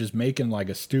Nick Cage is making like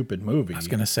a stupid movie, I was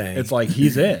gonna say it's like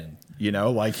he's in.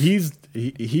 Like he's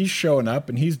showing up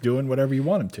and he's doing whatever you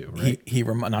want him to. Right? He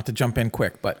not to jump in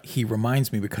quick, but he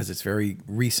reminds me because it's very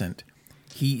recent.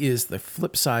 He is the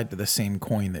flip side to the same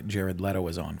coin that Jared Leto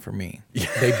is on for me.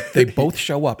 They both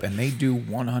show up and they do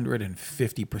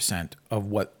 150% of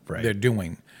what they're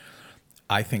doing.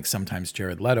 I think sometimes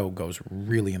Jared Leto goes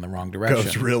really in the wrong direction.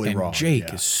 Goes really wrong.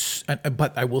 Jake is,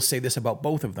 but I will say this about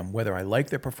both of them, whether I like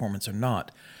their performance or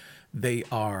not, they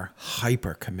are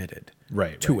hyper committed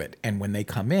to it. And when they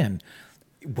come in,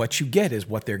 what you get is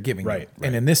what they're giving you.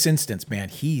 And in this instance, man,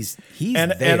 he's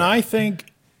there. And I think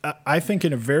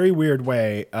in a very weird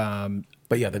way.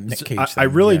 But yeah, the Nick Cage thing, I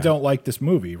really don't like this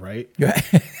movie, right?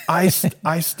 I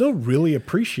still really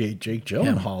appreciate Jake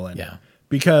Gyllenhaal in it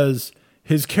because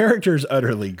his character is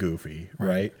utterly goofy,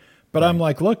 right? But I'm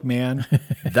like, look, man,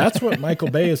 that's what Michael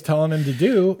Bay is telling him to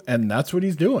do, and that's what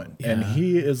he's doing. Yeah. And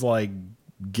he is like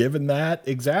given that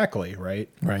exactly, right?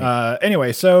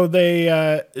 Anyway, so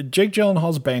Jake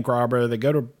Gyllenhaal's a bank robber. They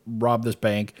go to rob this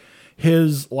bank.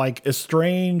 His like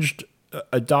estranged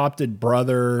adopted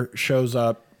brother shows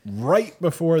up right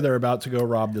before they're about to go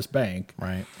rob this bank.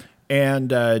 Right. And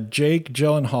Jake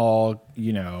Gyllenhaal,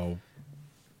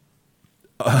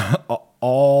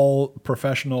 all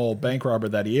professional bank robber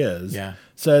that he is,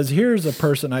 says, here's a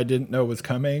person I didn't know was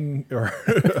coming or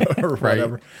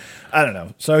whatever. I don't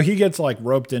know. So he gets like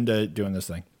roped into doing this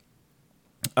thing.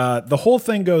 The whole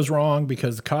thing goes wrong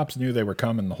because the cops knew they were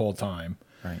coming the whole time.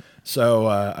 Right. So,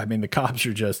 the cops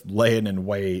are just laying in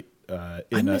wait. I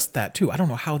missed that too. I don't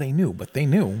know how they knew, but they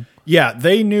knew. Yeah,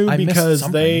 they knew because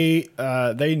they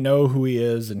know who he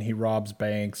is, and he robs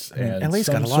banks. And LA's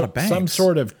got a lot of banks. Some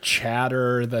sort of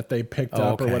chatter that they picked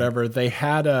up or whatever. They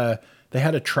had a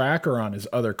tracker on his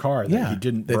other car that he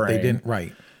didn't bring. They didn't.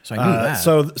 Right. So I knew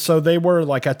that. So they were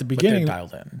like at the beginning. But they're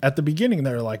dialed in. At the beginning,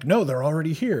 they're like, no, they're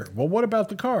already here. Well, what about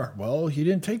the car? Well, he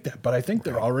didn't take that, but I think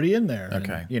they're already in there.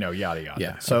 Okay. And, yada yada.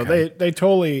 Yeah. So they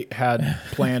totally had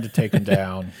planned to take him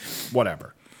down.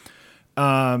 Whatever.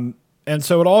 And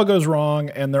so it all goes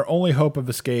wrong, and their only hope of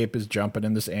escape is jumping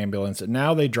in this ambulance. And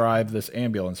now they drive this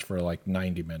ambulance for like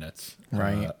 90 minutes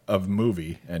of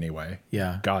movie anyway.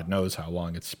 Yeah. God knows how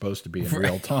long it's supposed to be in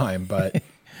real time, but.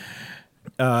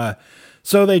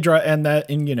 So they drive, and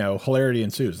hilarity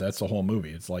ensues. That's the whole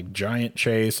movie. It's like giant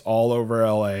chase all over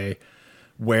LA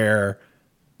where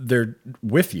they're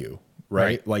with you.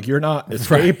 right? Like you're not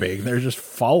escaping; they're just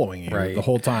following you the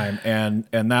whole time, and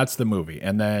that's the movie.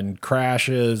 And then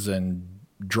crashes and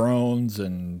drones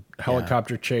and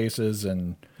helicopter chases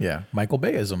and Michael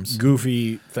Bay-isms,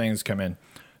 goofy things come in,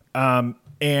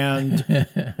 and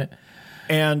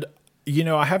and you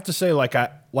know, I have to say, like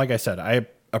I said, I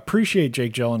appreciate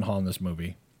Jake Gyllenhaal in this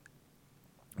movie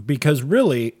because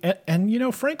really, and you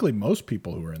know, frankly, most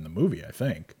people who are in the movie, I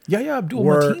think, Abdul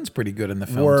Mateen's pretty good in the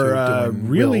film too,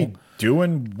 really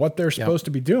doing what they're supposed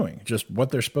to be doing. Just what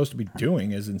they're supposed to be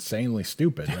doing is insanely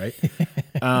stupid,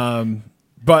 right?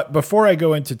 But before I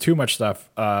go into too much stuff,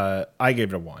 I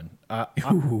gave it a 1.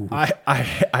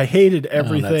 I hated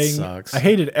everything. Oh, that sucks. I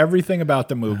hated everything about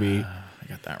the movie. I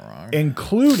got that wrong.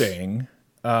 Including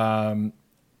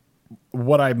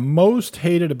what I most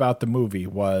hated about the movie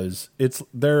was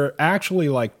there are actually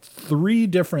like 3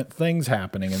 different things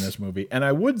happening in this movie. And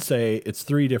I would say it's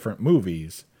 3 different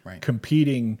movies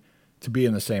competing to be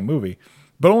in the same movie.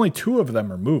 But only 2 of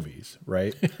them are movies,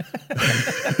 right?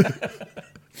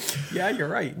 Yeah, you're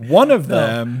right. One of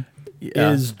them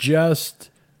is just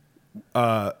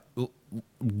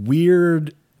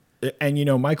weird. And, you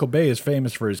know, Michael Bay is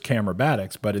famous for his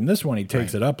camerabatics, but in this one, he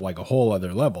takes it up like a whole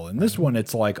other level. In this one,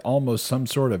 it's like almost some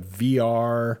sort of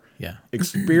VR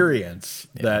experience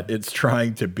that it's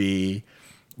trying to be,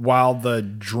 while the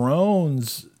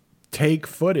drones take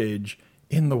footage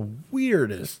in the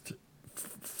weirdest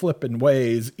flipping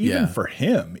ways, even for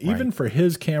him, even for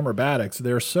his camerabatics.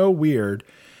 They're so weird.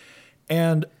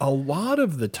 And a lot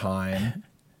of the time,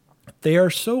 they are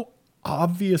so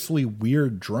obviously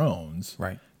weird drones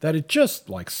that it just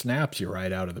like snaps you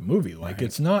right out of the movie. Like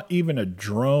it's not even a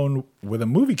drone with a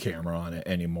movie camera on it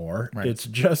anymore. It's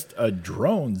just a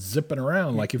drone zipping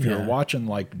around. Like if you're watching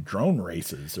like drone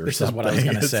races or something. This is what I was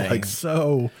going to say. It's like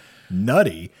so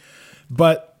nutty.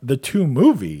 But the 2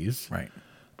 movies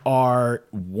are,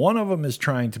 one of them is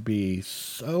trying to be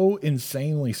so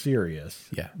insanely serious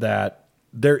that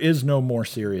there is no more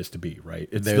serious to be, right?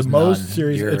 It's the most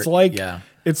serious.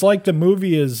 It's like the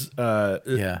movie is,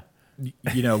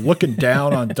 you know, looking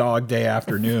down on Dog Day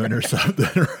Afternoon or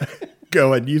something, right?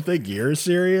 Going, you think you're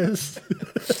serious?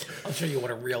 I'll show you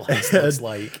what a real heist looks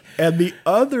like. And the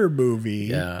other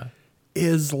movie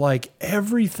is like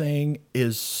everything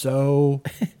is so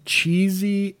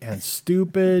cheesy and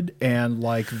stupid, and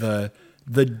like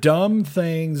the dumb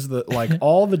things that like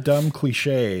all the dumb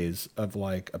cliches of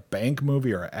like a bank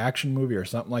movie or an action movie or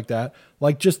something like that,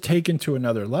 like just taken to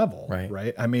another level,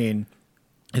 right? I mean,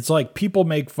 it's like people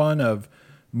make fun of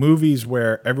movies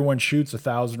where everyone shoots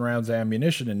 1,000 rounds of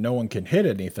ammunition and no one can hit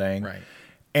anything.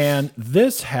 And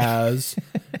this has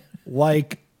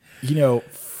like, you know,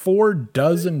 4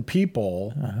 dozen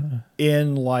people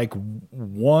in like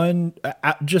one,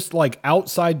 just like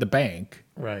outside the bank.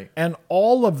 And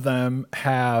all of them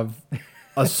have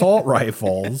assault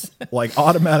rifles, like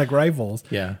automatic rifles.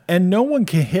 And no one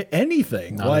can hit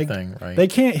anything. Not like a thing, they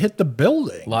can't hit the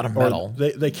building. A lot of metal.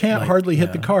 They can't hardly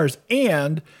hit the cars.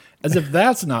 And as if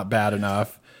that's not bad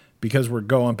enough, because we're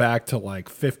going back to like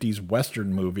 50s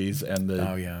Western movies and the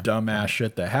dumbass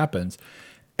shit that happens.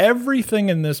 Everything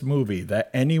in this movie that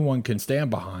anyone can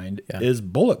stand behind is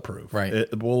bulletproof.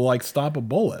 It will like stop a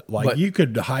bullet. Like you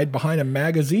could hide behind a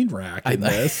magazine rack in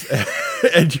this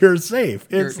and you're safe.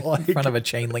 It's like in front of a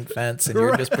chain link fence and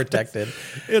you're just protected.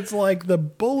 It's like the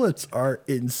bullets are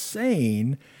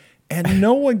insane and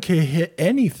no one can hit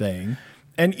anything.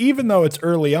 And even though it's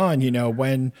early on, you know,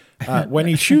 when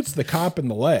he shoots the cop in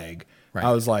the leg,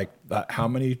 I was like, how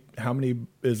many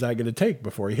is that going to take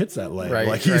before he hits that leg?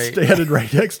 Like he's standing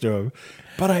right next to him.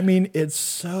 But I mean,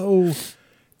 it's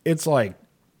like,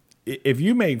 if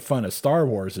you made fun of Star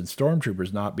Wars and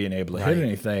stormtroopers not being able to hit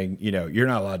anything, you know, you're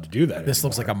not allowed to do that. This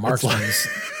looks like a marksman's,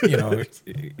 you know,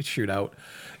 shootout.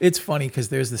 It's funny because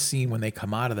there's the scene when they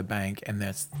come out of the bank, and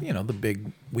that's, you know, the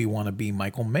big, we want to be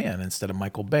Michael Mann instead of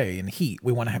Michael Bay in Heat.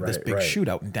 We want to have this big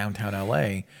shootout in downtown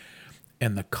LA.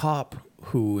 And the cop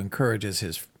who encourages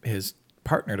his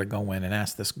partner to go in and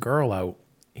ask this girl out,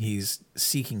 he's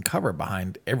seeking cover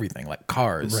behind everything, like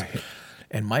cars.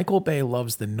 And Michael Bay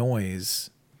loves the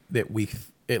noise that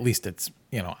at least it's,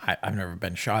 you know, I've never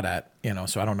been shot at, you know,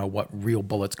 so I don't know what real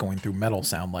bullets going through metal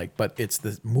sound like, but it's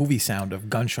the movie sound of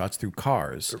gunshots through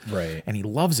cars. And he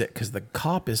loves it because the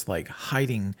cop is like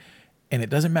hiding, and it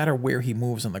doesn't matter where he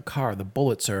moves in the car. The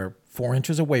bullets are 4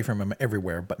 inches away from him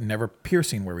everywhere, but never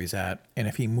piercing where he's at. And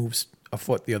if he moves a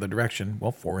foot the other direction,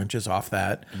 well, 4 inches off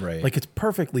that. Like it's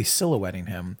perfectly silhouetting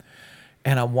him.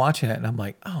 And I'm watching it and I'm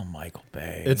like, oh, Michael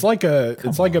Bay. It's like a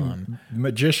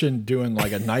magician doing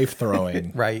like a knife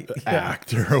throwing right.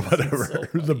 act or whatever.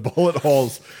 So the bullet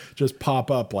holes just pop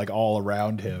up like all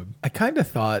around him. I kind of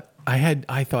thought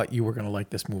I thought you were going to like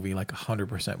this movie like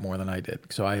 100% more than I did.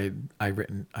 So I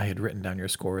had written down your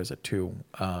score as a 2.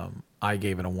 I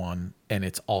gave it a 1, and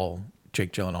it's all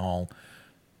Jake Gyllenhaal.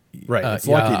 Right, it's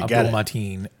lucky to get Abdul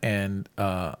Mateen and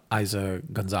Isa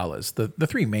Gonzalez, the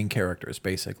 3 main characters,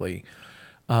 basically.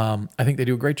 I think they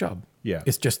do a great job. Yeah.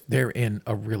 It's just they're in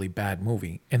a really bad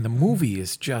movie. And the movie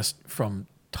is just from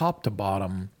top to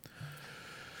bottom.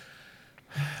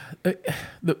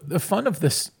 The fun of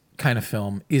this kind of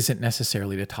film isn't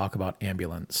necessarily to talk about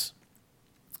Ambulance,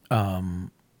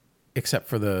 except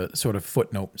for the sort of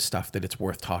footnote stuff that it's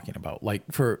worth talking about. Like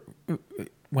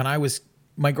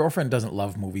my girlfriend doesn't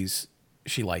love movies.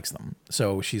 She likes them.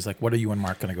 So she's like, what are you and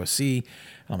Mark going to go see?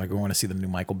 And I'm like, we want to see the new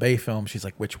Michael Bay film. She's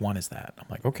like, which one is that? I'm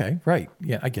like, okay, right.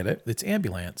 Yeah, I get it. It's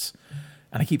Ambulance.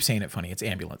 And I keep saying it funny. It's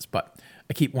Ambulance. But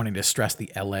I keep wanting to stress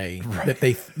the L.A. Right.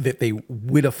 that they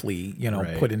wittifully,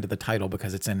 put into the title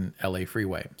because it's in L.A.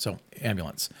 Freeway. So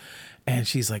Ambulance. And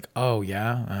she's like, oh,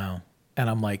 yeah? Oh. And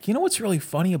I'm like, what's really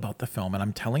funny about the film? And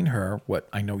I'm telling her what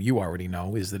I know you already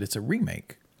know is that it's a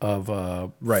remake of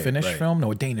a Finnish film.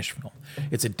 No, a Danish film.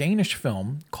 It's a Danish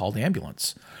film called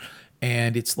Ambulance.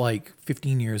 And it's like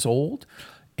 15 years old.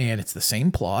 And it's the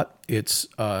same plot. It's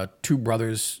 2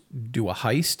 brothers do a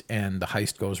heist, and the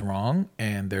heist goes wrong,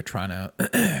 and they're trying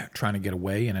to get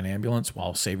away in an ambulance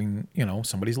while saving,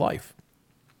 somebody's life.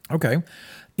 Okay.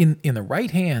 In the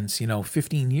right hands,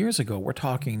 15 years ago, we're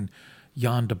talking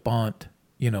Jan de Bont,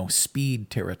 speed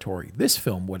territory. This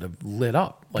film would have lit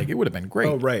up. Like, it would have been great.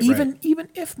 Oh, right. Even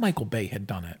if Michael Bay had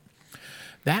done it.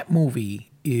 That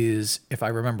movie is, if I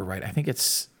remember right, I think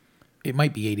it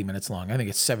might be 80 minutes long. I think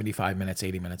it's 75 minutes,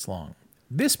 80 minutes long.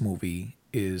 This movie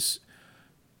is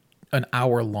an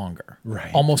hour longer.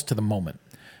 Right. Almost to the moment.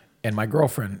 And my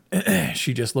girlfriend,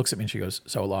 she just looks at me and she goes,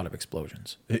 so a lot of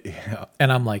explosions. Yeah.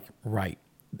 And I'm like, right.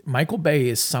 Michael Bay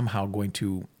is somehow going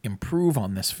to improve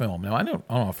on this film. Now, I don't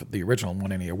know if the original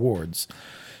won any awards,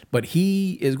 but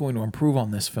he is going to improve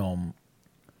on this film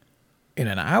in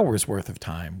an hour's worth of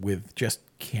time with just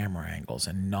camera angles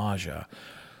and nausea.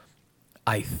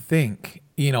 I think,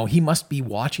 he must be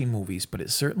watching movies, but it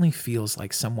certainly feels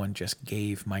like someone just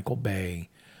gave Michael Bay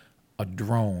a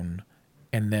drone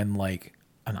and then like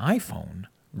an iPhone.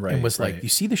 Right, and was like, you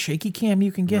see the shaky cam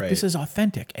you can get? Right. This is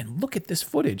authentic. And look at this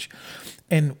footage.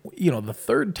 And, the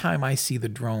third time I see the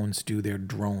drones do their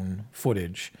drone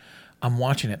footage, I'm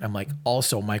watching it. And I'm like,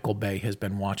 also Michael Bay has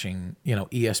been watching,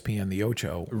 ESPN The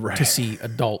Ocho to see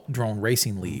Adult Drone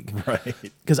Racing League. Right.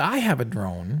 Because I have a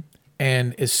drone.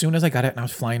 And as soon as I got it and I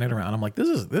was flying it around, I'm like, this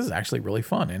is actually really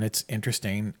fun. And it's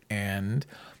interesting. And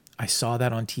I saw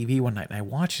that on TV one night and I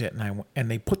watched it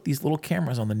and they put these little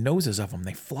cameras on the noses of them.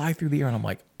 They fly through the air and I'm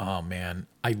like, oh man,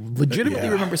 I legitimately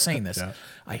remember saying this. Yeah.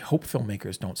 I hope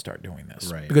filmmakers don't start doing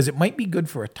this. Right. Because it might be good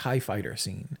for a TIE fighter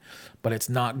scene, but it's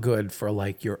not good for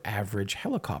like your average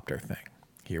helicopter thing.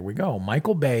 Here we go.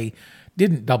 Michael Bay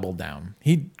didn't double down.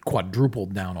 He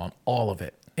quadrupled down on all of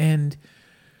it. And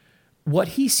what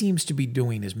he seems to be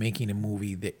doing is making a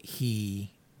movie that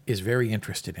he is very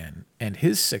interested in. And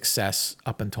his success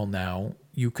up until now,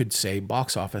 you could say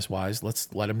box office wise,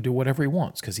 let's let him do whatever he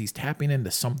wants because he's tapping into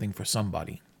something for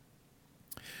somebody.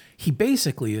 He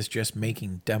basically is just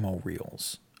making demo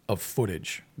reels of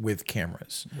footage with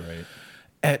cameras.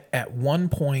 Right. At one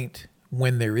point,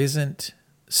 when there isn't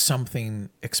something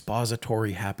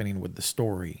expository happening with the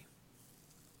story,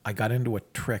 I got into a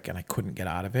trick and I couldn't get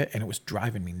out of it, and it was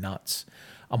driving me nuts.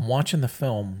 I'm watching the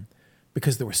film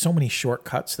because there were so many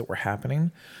shortcuts that were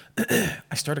happening.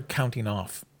 I started counting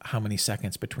off how many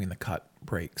seconds between the cut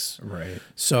breaks. Right.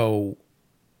 So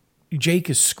Jake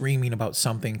is screaming about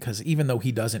something because even though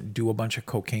he doesn't do a bunch of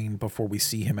cocaine before we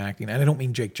see him acting, and I don't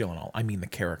mean Jake Gyllenhaal, I mean the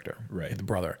character, right, the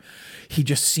brother. He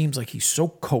just seems like he's so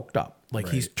coked up. Like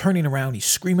he's turning around, he's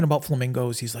screaming about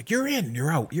flamingos. He's like, you're in,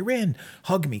 you're out, you're in.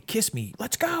 Hug me, kiss me,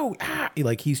 let's go. Ah!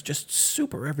 Like he's just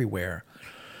super everywhere.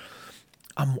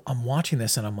 I'm watching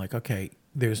this and I'm like, okay,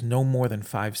 there's no more than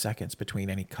 5 seconds between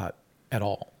any cut at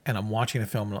all. And I'm watching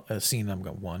a scene and I'm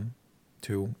going 1,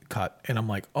 2, cut. And I'm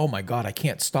like, oh my God, I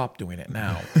can't stop doing it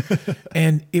now.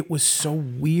 And it was so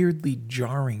weirdly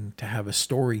jarring to have a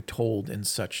story told in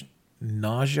such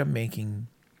nausea-making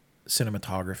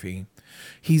cinematography.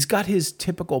 He's got his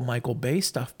typical Michael Bay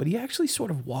stuff, but he actually sort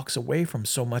of walks away from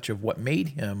so much of what made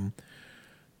him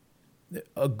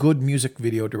a good music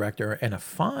video director and a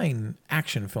fine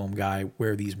action film guy,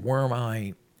 where these worm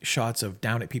eye shots of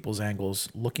down at people's angles,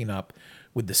 looking up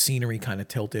with the scenery kind of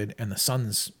tilted and the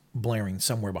sun's blaring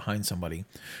somewhere behind somebody.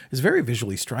 It's very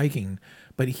visually striking,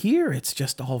 but here it's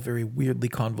just all very weirdly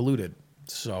convoluted.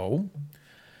 So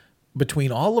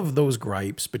between all of those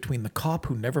gripes, between the cop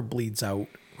who never bleeds out,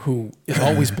 who is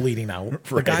always bleeding out,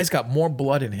 right. The guy's got more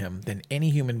blood in him than any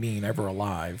human being ever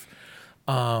alive.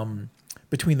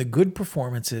 Between the good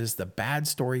performances, the bad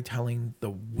storytelling, the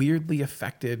weirdly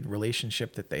affected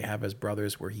relationship that they have as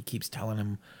brothers, where he keeps telling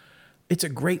him, it's a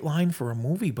great line for a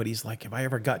movie, but he's like, have I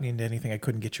ever gotten into anything I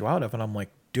couldn't get you out of? And I'm like,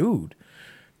 dude,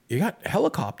 you got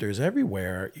helicopters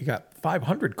everywhere. You got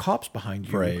 500 cops behind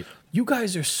you. Right. You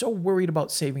guys are so worried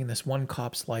about saving this one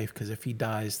cop's life because if he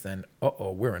dies, then,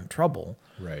 we're in trouble.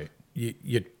 Right.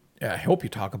 I hope you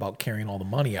talk about carrying all the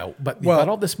money out, but you got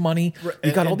all this money.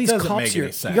 You got all these cops here.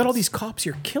 You got all these cops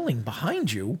you're killing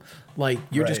behind you. Like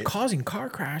you're just causing car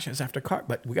crashes after car.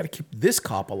 But we got to keep this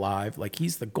cop alive. Like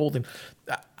he's the golden.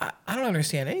 I don't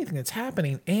understand anything that's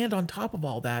happening. And on top of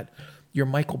all that, your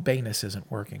Michael Bay-ness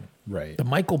isn't working. Right. The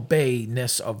Michael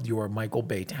Bay-ness of your Michael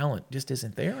Bay talent just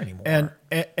isn't there anymore.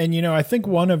 And you know, I think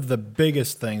one of the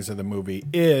biggest things of the movie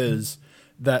is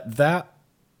that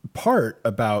part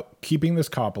about keeping this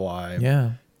cop alive,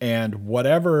 and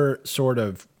whatever sort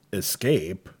of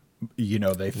escape, you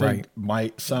know, they think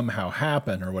might somehow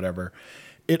happen or whatever,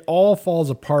 it all falls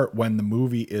apart when the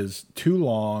movie is too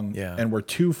long and we're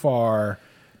too far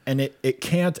and it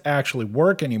can't actually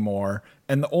work anymore.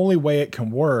 And the only way it can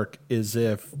work is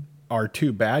if our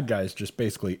two bad guys just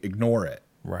basically ignore it.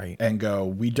 Right. And go,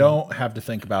 we don't have to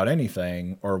think about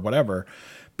anything or whatever,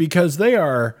 because they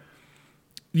are,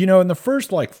 you know, in the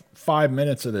first like 5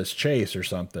 minutes of this chase or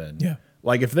something,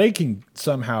 like if they can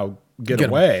somehow get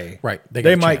away,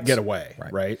 they might get away,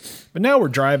 right? But now we're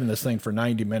driving this thing for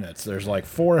 90 minutes. There's like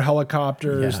 4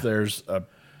 helicopters. There's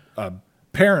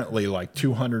apparently like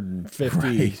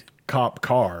 250 cop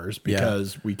cars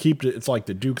because we keep it. It's like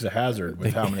the Dukes of Hazzard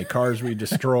with how many cars we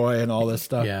destroy and all this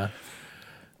stuff. Yeah.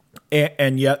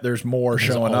 And yet there's more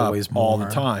showing up all the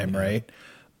time, right?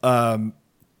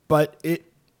 But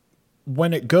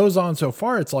when it goes on so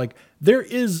far, it's like there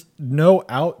is no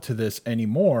out to this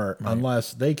anymore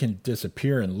unless they can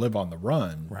disappear and live on the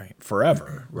run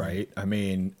forever, right? I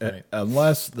mean,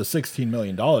 unless the $16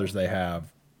 million they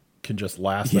have can just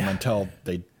last them until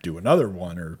they do another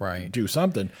one or do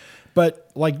something.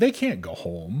 But like they can't go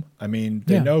home. I mean,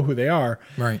 they know who they are.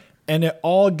 Right. And it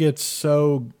all gets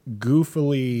so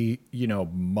goofily, you know,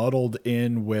 muddled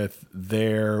in with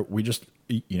we just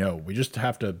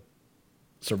have to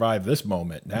survive this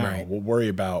moment now. We'll worry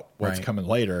about what's coming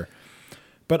later.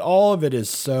 But all of it is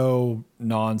so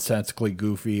nonsensically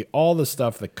goofy. All the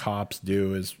stuff the cops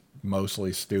do is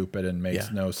mostly stupid and makes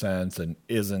no sense and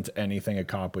isn't anything a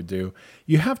cop would do.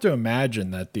 You have to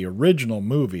imagine that the original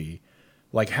movie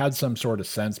like had some sort of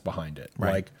sense behind it.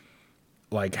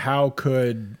 Like how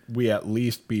could we at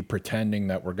least be pretending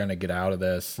that we're going to get out of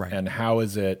this? And how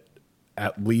is it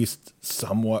at least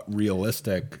somewhat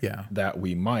realistic that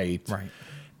we might?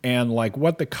 And like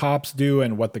what the cops do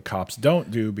and what the cops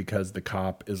don't do, because the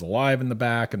cop is alive in the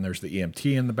back and there's the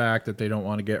EMT in the back that they don't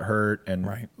want to get hurt.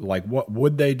 And like, what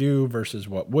would they do versus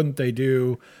what wouldn't they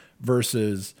do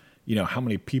versus, you know, how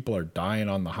many people are dying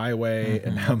on the highway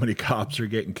and how many cops are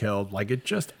getting killed. Like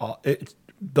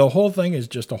the whole thing is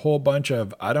just a whole bunch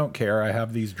of, I don't care. I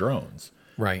have these drones.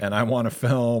 And I want to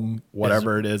film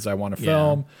whatever it is I want to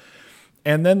film.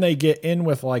 And then they get in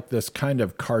with like this kind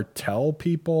of cartel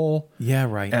people.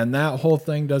 And that whole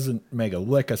thing doesn't make a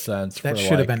lick of sense. That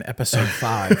should have been episode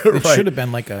 5. It should have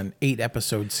been like an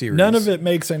 8-episode series. None of it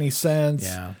makes any sense.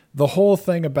 The whole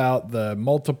thing about the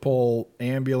multiple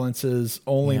ambulances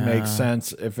only makes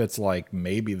sense if it's like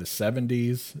maybe the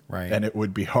 70s. And it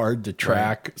would be hard to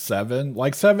track 7.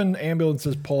 Like 7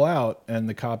 ambulances pull out and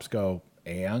the cops go,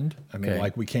 and I mean,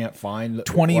 like we can't find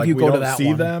 20 of you go to that see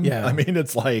one. them. I mean,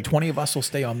 it's like 20 of us will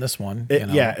stay on this one.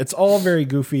 It's all very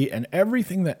goofy, and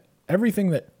everything that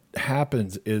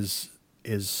happens is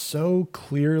so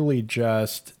clearly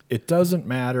just, it doesn't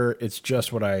matter. It's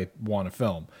just what I want to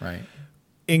film.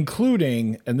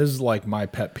 Including, and this is like my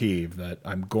pet peeve that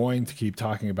I'm going to keep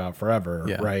talking about forever.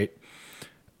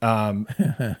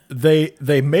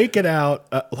 They make it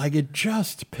out like it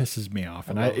just pisses me off,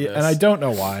 and I don't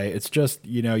know why. It's just,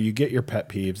 you know, you get your pet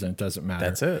peeves and it doesn't matter.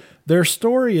 That's it. Their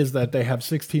story is that they have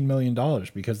 $16 million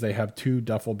because they have 2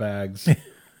 duffel bags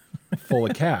full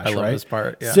of cash. I love this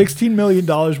part. $16 million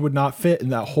would not fit in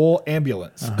that whole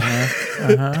ambulance.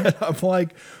 And I'm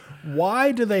like,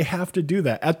 why do they have to do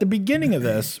that at the beginning of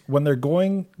this when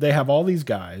they have all these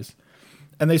guys?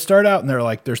 And they start out and they're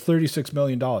like, there's $36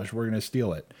 million. We're going to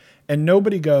steal it. And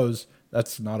nobody goes,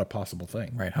 That's not a possible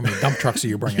thing. Right. How many dump trucks are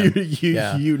you bringing?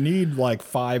 You need like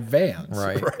 5 vans.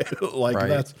 Right. Like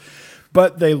that's.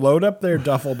 But they load up their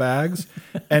duffel bags,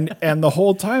 and the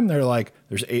whole time they're like,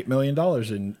 "There's $8 million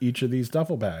in each of these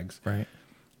duffel bags." Right.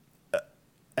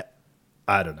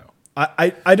 I don't know.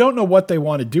 I don't know what they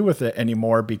want to do with it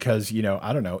anymore because,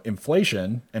 I don't know,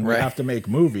 inflation, and we have to make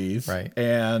movies,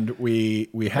 and we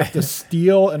have to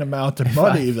steal an amount of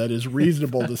money that is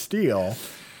reasonable to steal.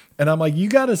 And I'm like, you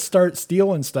got to start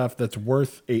stealing stuff that's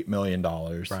worth $8 million,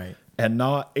 and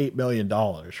not $8 million,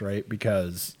 right?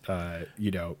 Because,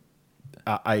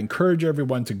 I encourage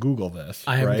everyone to Google this.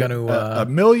 I am going to $1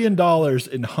 million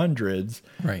in hundreds,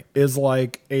 is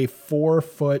like a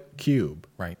 4-foot cube,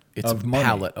 right? It's a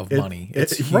pallet of money.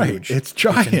 It's huge. Right. It's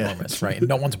giant. It's enormous, right? And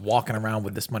no one's walking around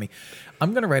with this money.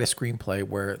 I'm going to write a screenplay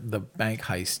where the bank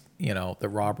heist, the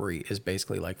robbery is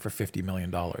basically like for $50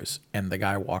 million, and the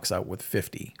guy walks out with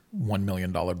 50 $1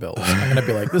 million bills. I'm going to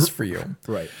be like, this is for you.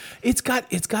 Right. It's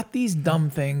got these dumb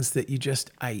things that you just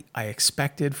I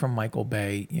expected from Michael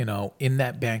Bay. In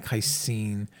that bank heist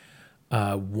scene,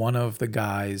 one of the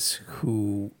guys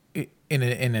who in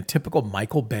a typical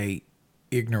Michael Bay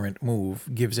ignorant move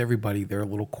gives everybody their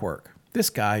little quirk. This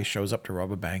guy shows up to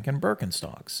rob a bank in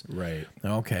Birkenstocks. Right.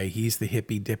 Okay, he's the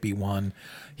hippy dippy one.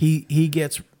 He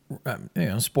gets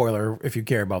spoiler if you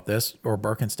care about this, or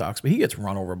Birkenstocks, but he gets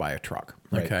run over by a truck.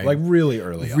 Okay, right. Like really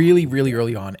early on. Really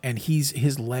early on, and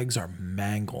his legs are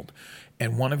mangled,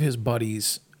 and one of his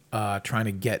buddies trying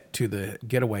to get to the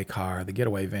getaway car, the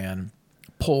getaway van,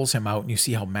 pulls him out, and you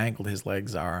see how mangled his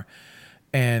legs are.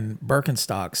 And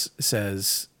Birkenstocks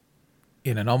says,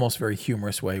 in an almost very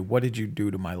humorous way, "What did you do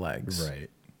to my legs?" Right.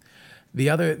 The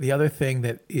other thing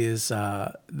that is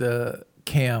the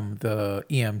Cam, the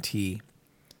EMT,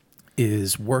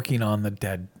 is working on the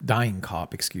dying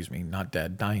cop,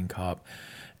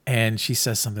 and she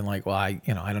says something like, "Well, I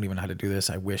don't even know how to do this.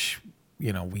 I wish,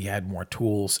 we had more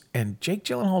tools." And Jake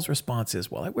Gyllenhaal's response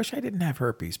is, "Well, I wish I didn't have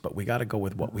herpes, but we got to go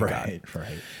with what we got."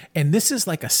 Right. And this is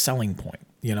like a selling point.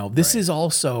 This is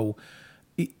also,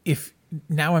 if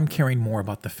now I'm caring more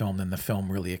about the film than the film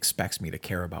really expects me to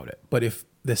care about it. But if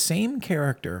the same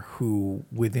character who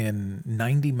within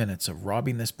 90 minutes of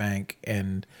robbing this bank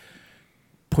and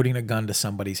putting a gun to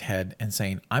somebody's head and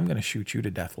saying, "I'm going to shoot you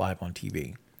to death live on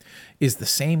TV," is the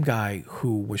same guy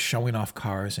who was showing off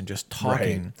cars and just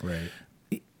talking,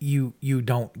 you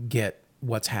don't get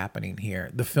what's happening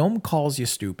here. The film calls you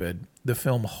stupid. The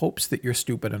film hopes that you're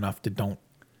stupid enough to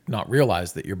not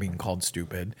realize that you're being called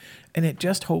stupid. And it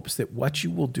just hopes that what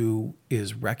you will do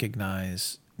is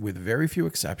recognize, with very few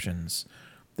exceptions,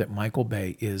 that Michael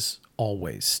Bay is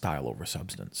always style over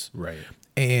substance. Right.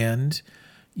 And,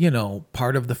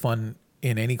 part of the fun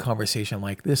in any conversation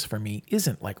like this for me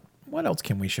isn't like, what else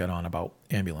can we shed on about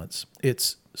Ambulance?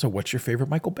 It's, so what's your favorite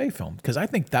Michael Bay film? Because I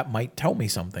think that might tell me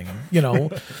something.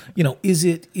 Is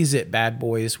it Bad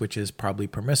Boys, which is probably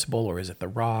permissible, or is it The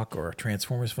Rock or a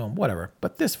Transformers film? Whatever.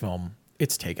 But this film,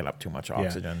 it's taken up too much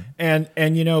oxygen. Yeah.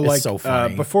 And like so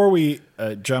funny. Before we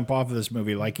jump off of this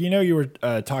movie, like you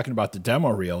were talking about the demo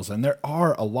reels, and there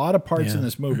are a lot of parts in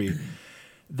this movie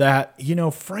that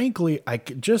frankly I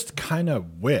could just kind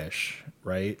of wish,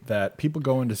 right, that people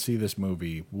going to see this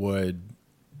movie would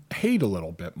hate a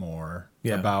little bit more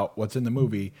about what's in the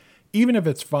movie, even if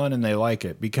it's fun and they like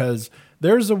it, because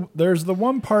there's the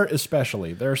one part,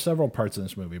 especially, there are several parts in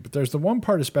this movie, but there's the one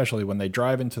part especially when they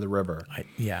drive into the river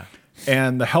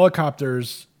and the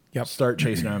helicopters start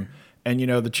chasing them, and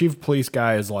the chief of police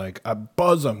guy is like,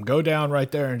 buzz them, go down right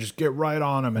there and just get right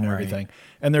on them and everything.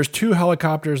 And there's 2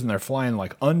 helicopters and they're flying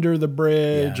like under the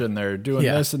bridge and they're doing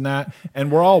this and that.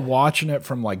 And we're all watching it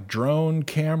from like drone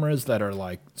cameras that are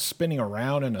like spinning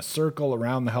around in a circle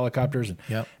around the helicopters.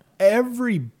 And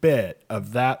every bit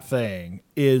of that thing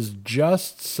is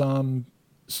just some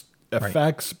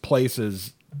effects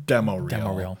places demo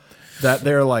reel. That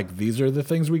they're like, these are the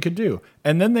things we could do.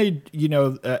 And then they,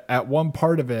 at one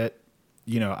part of it,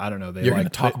 I don't know. You're going to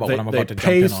talk about what I'm about to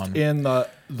jump in on. In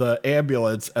the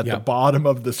ambulance at the bottom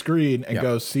of the screen and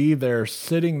go, see, they're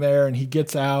sitting there, and he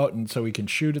gets out, and so he can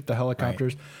shoot at the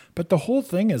helicopters. Right. But the whole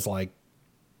thing is like,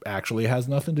 actually has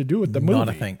nothing to do with the movie. Not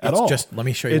a thing. At all. Just, let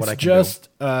me show you what I can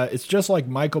do. It's just like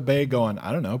Michael Bay going,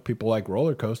 I don't know, people like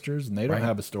roller coasters and they don't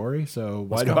have a story, so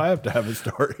why do I have to have a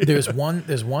story? There's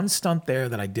one stunt there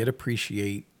that I did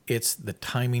appreciate. It's the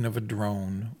timing of a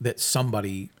drone that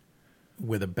somebody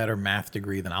with a better math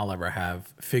degree than I'll ever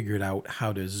have figured out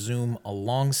how to zoom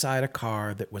alongside a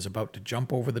car that was about to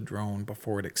jump over the drone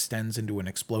before it extends into an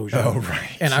explosion. Oh,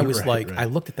 right. And I was I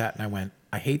looked at that and I went,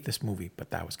 I hate this movie,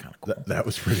 but that was kind of cool. That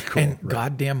was pretty cool. And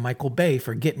goddamn Michael Bay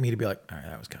for getting me to be like, all right,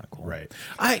 that was kind of cool. Right.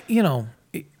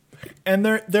 And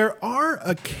there are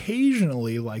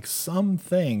occasionally like some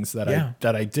things that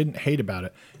I didn't hate about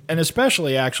it. And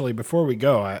especially actually before we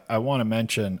go, I want to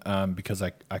mention, because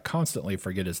I constantly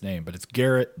forget his name, but it's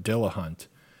Garrett Dillahunt.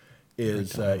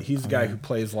 He's the guy who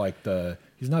plays like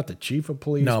he's not the chief of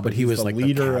police. No, but he was the like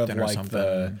leader the captain of or like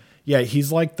something.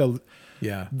 he's like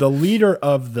the leader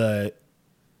of the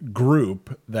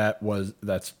group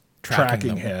that's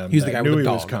tracking him. He's the guy knew with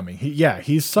the he was dog. coming.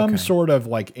 He's some sort of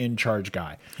like in charge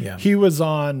guy. Yeah. He was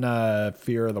on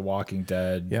Fear of the Walking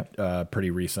Dead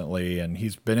pretty recently, and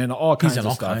he's been in all kinds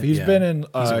of stuff. He's been in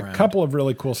a couple of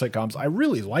really cool sitcoms. I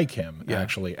really like him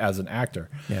actually as an actor.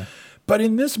 Yeah. But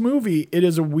in this movie, it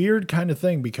is a weird kind of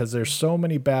thing because there's so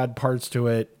many bad parts to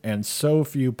it and so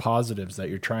few positives that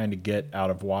you're trying to get out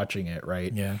of watching it,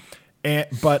 right? Yeah.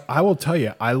 But I will tell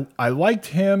you, I liked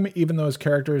him, even though his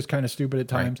character is kind of stupid at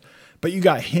times. Right. But you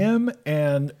got him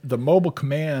and the Mobile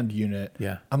Command Unit.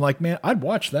 Yeah. I'm like, man, I'd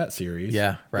watch that series.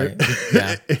 Yeah, right.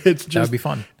 Yeah. It's just, that would be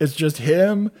fun. It's just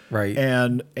him, right,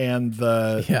 and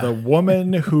the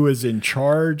woman who is in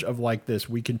charge of like this.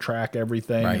 We can track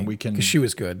everything, and we can. 'Cause she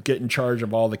was good. Get in charge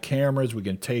of all the cameras. We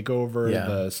can take over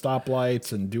the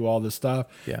stoplights and do all this stuff.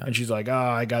 Yeah. And she's like, oh,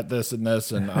 I got this and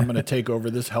this, and I'm going to take over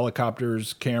this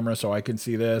helicopter's camera so I can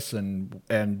see this, and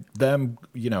them,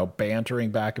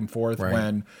 bantering back and forth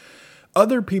when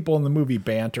other people in the movie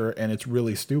banter, and it's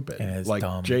really stupid. And it's like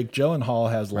dumb. Jake Gyllenhaal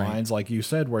has lines, like you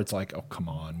said, where it's like, oh, come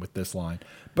on with this line.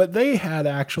 But they had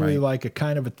actually like a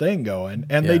kind of a thing going,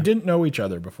 and they didn't know each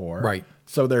other before. Right.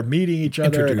 So they're meeting each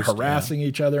other and harassing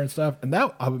each other and stuff. And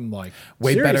that, I'm like,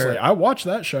 way seriously, better. I watched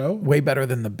that show. Way better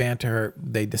than the banter.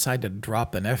 They decided to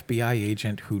drop an FBI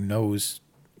agent who knows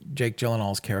Jake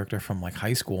Gyllenhaal's character from like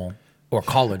high school. Or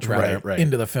college, rather,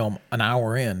 into the film an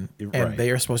hour in. And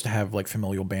they are supposed to have like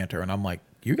familial banter. And I'm like,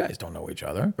 you guys don't know each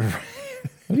other. What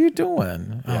are you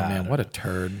doing? Oh, man, what a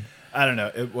turd. I don't know.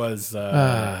 It was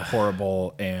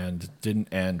horrible and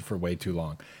didn't end for way too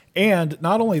long. And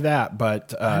not only that,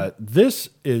 but this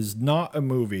is not a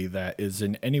movie that is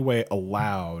in any way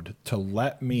allowed to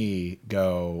let me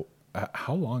go,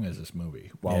 how long is this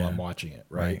movie while I'm watching it,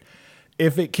 right?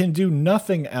 If it can do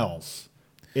nothing else,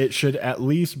 it should at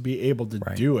least be able to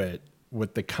do it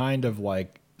with the kind of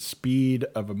like speed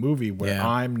of a movie where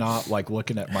I'm not like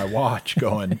looking at my watch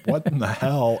going, what in the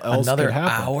hell else could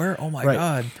happen? Hour? Oh my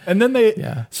God. And then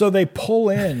they pull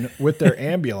in with their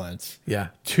ambulance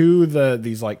to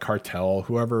these like cartel,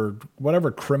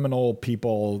 whatever criminal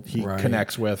people he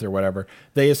connects with or whatever.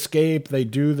 They escape. They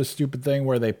do the stupid thing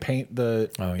where they paint the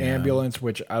ambulance,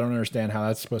 which I don't understand how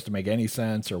that's supposed to make any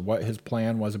sense or what his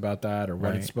plan was about that or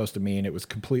what it's supposed to mean. It was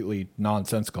completely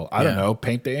nonsensical. I don't know.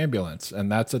 Paint the ambulance.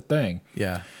 And that's a thing.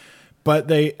 Yeah. But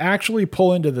they actually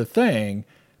pull into the thing,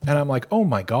 and I'm like, oh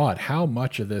my God, how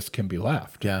much of this can be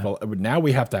left? Yeah. Well, now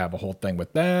we have to have a whole thing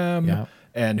with them,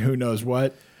 and who knows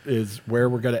where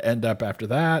we're going to end up after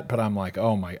that. But I'm like,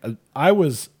 oh my, I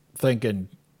was thinking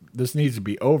this needs to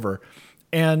be over.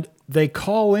 And they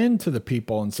call in to the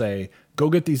people and say, go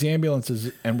get these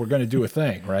ambulances, and we're going to do a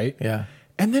thing, right? Yeah.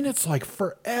 And then it's like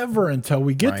forever until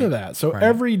we get to that. So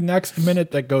every next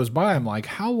minute that goes by, I'm like,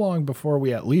 how long before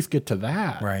we at least get to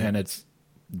that? Right. And it's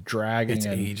dragging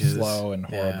and ages. slow and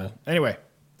horrible. Anyway.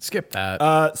 Skip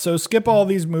that. So skip all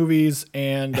these movies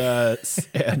and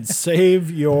and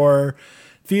save your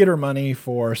theater money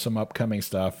for some upcoming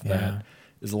stuff that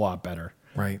is a lot better.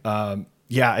 Right.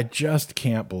 I just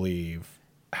can't believe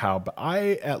how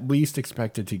I at least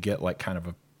expected to get like kind of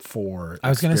a 4. I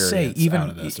was going to say, even out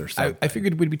of this or something. I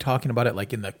figured we'd be talking about it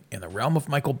like in the realm of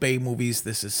Michael Bay movies.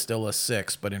 This is still a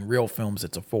 6, but in real films,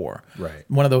 it's a 4. Right.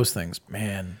 One of those things,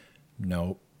 man.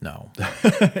 No.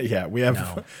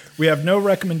 we have no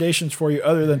recommendations for you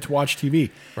other than to watch TV.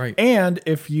 Right. And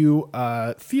if you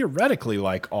theoretically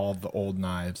like all the old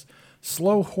knives,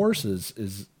 Slow Horses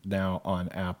is now on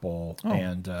Apple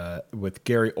and with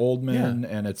Gary Oldman,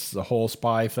 and it's the whole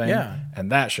spy thing. Yeah.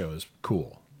 And that show is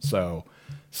cool. So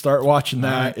start watching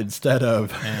that instead of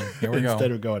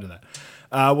going to that.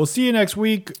 We'll see you next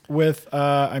week with,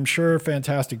 I'm sure,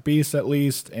 Fantastic Beasts at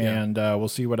least, and we'll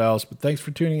see what else. But thanks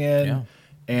for tuning in,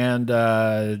 and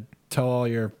tell all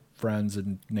your friends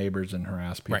and neighbors and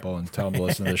harass people and tell them to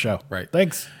listen to the show.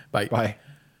 Thanks. Bye. Bye.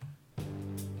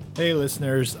 Hey,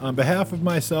 listeners. On behalf of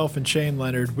myself and Shane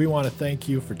Leonard, we want to thank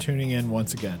you for tuning in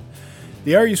once again.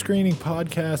 The Are You Screening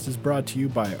podcast is brought to you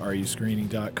by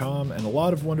areyouscreening.com and a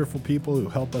lot of wonderful people who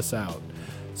help us out.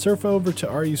 Surf over to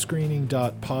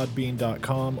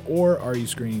areyouscreening.podbean.com or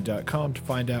areyouscreening.com to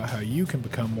find out how you can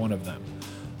become one of them.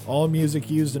 All music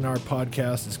used in our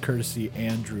podcast is courtesy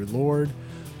Andrew Lord.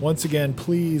 Once again,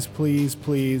 please, please,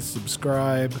 please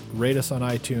subscribe, rate us on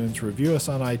iTunes, review us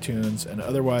on iTunes, and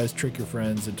otherwise trick your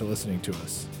friends into listening to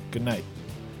us. Good night.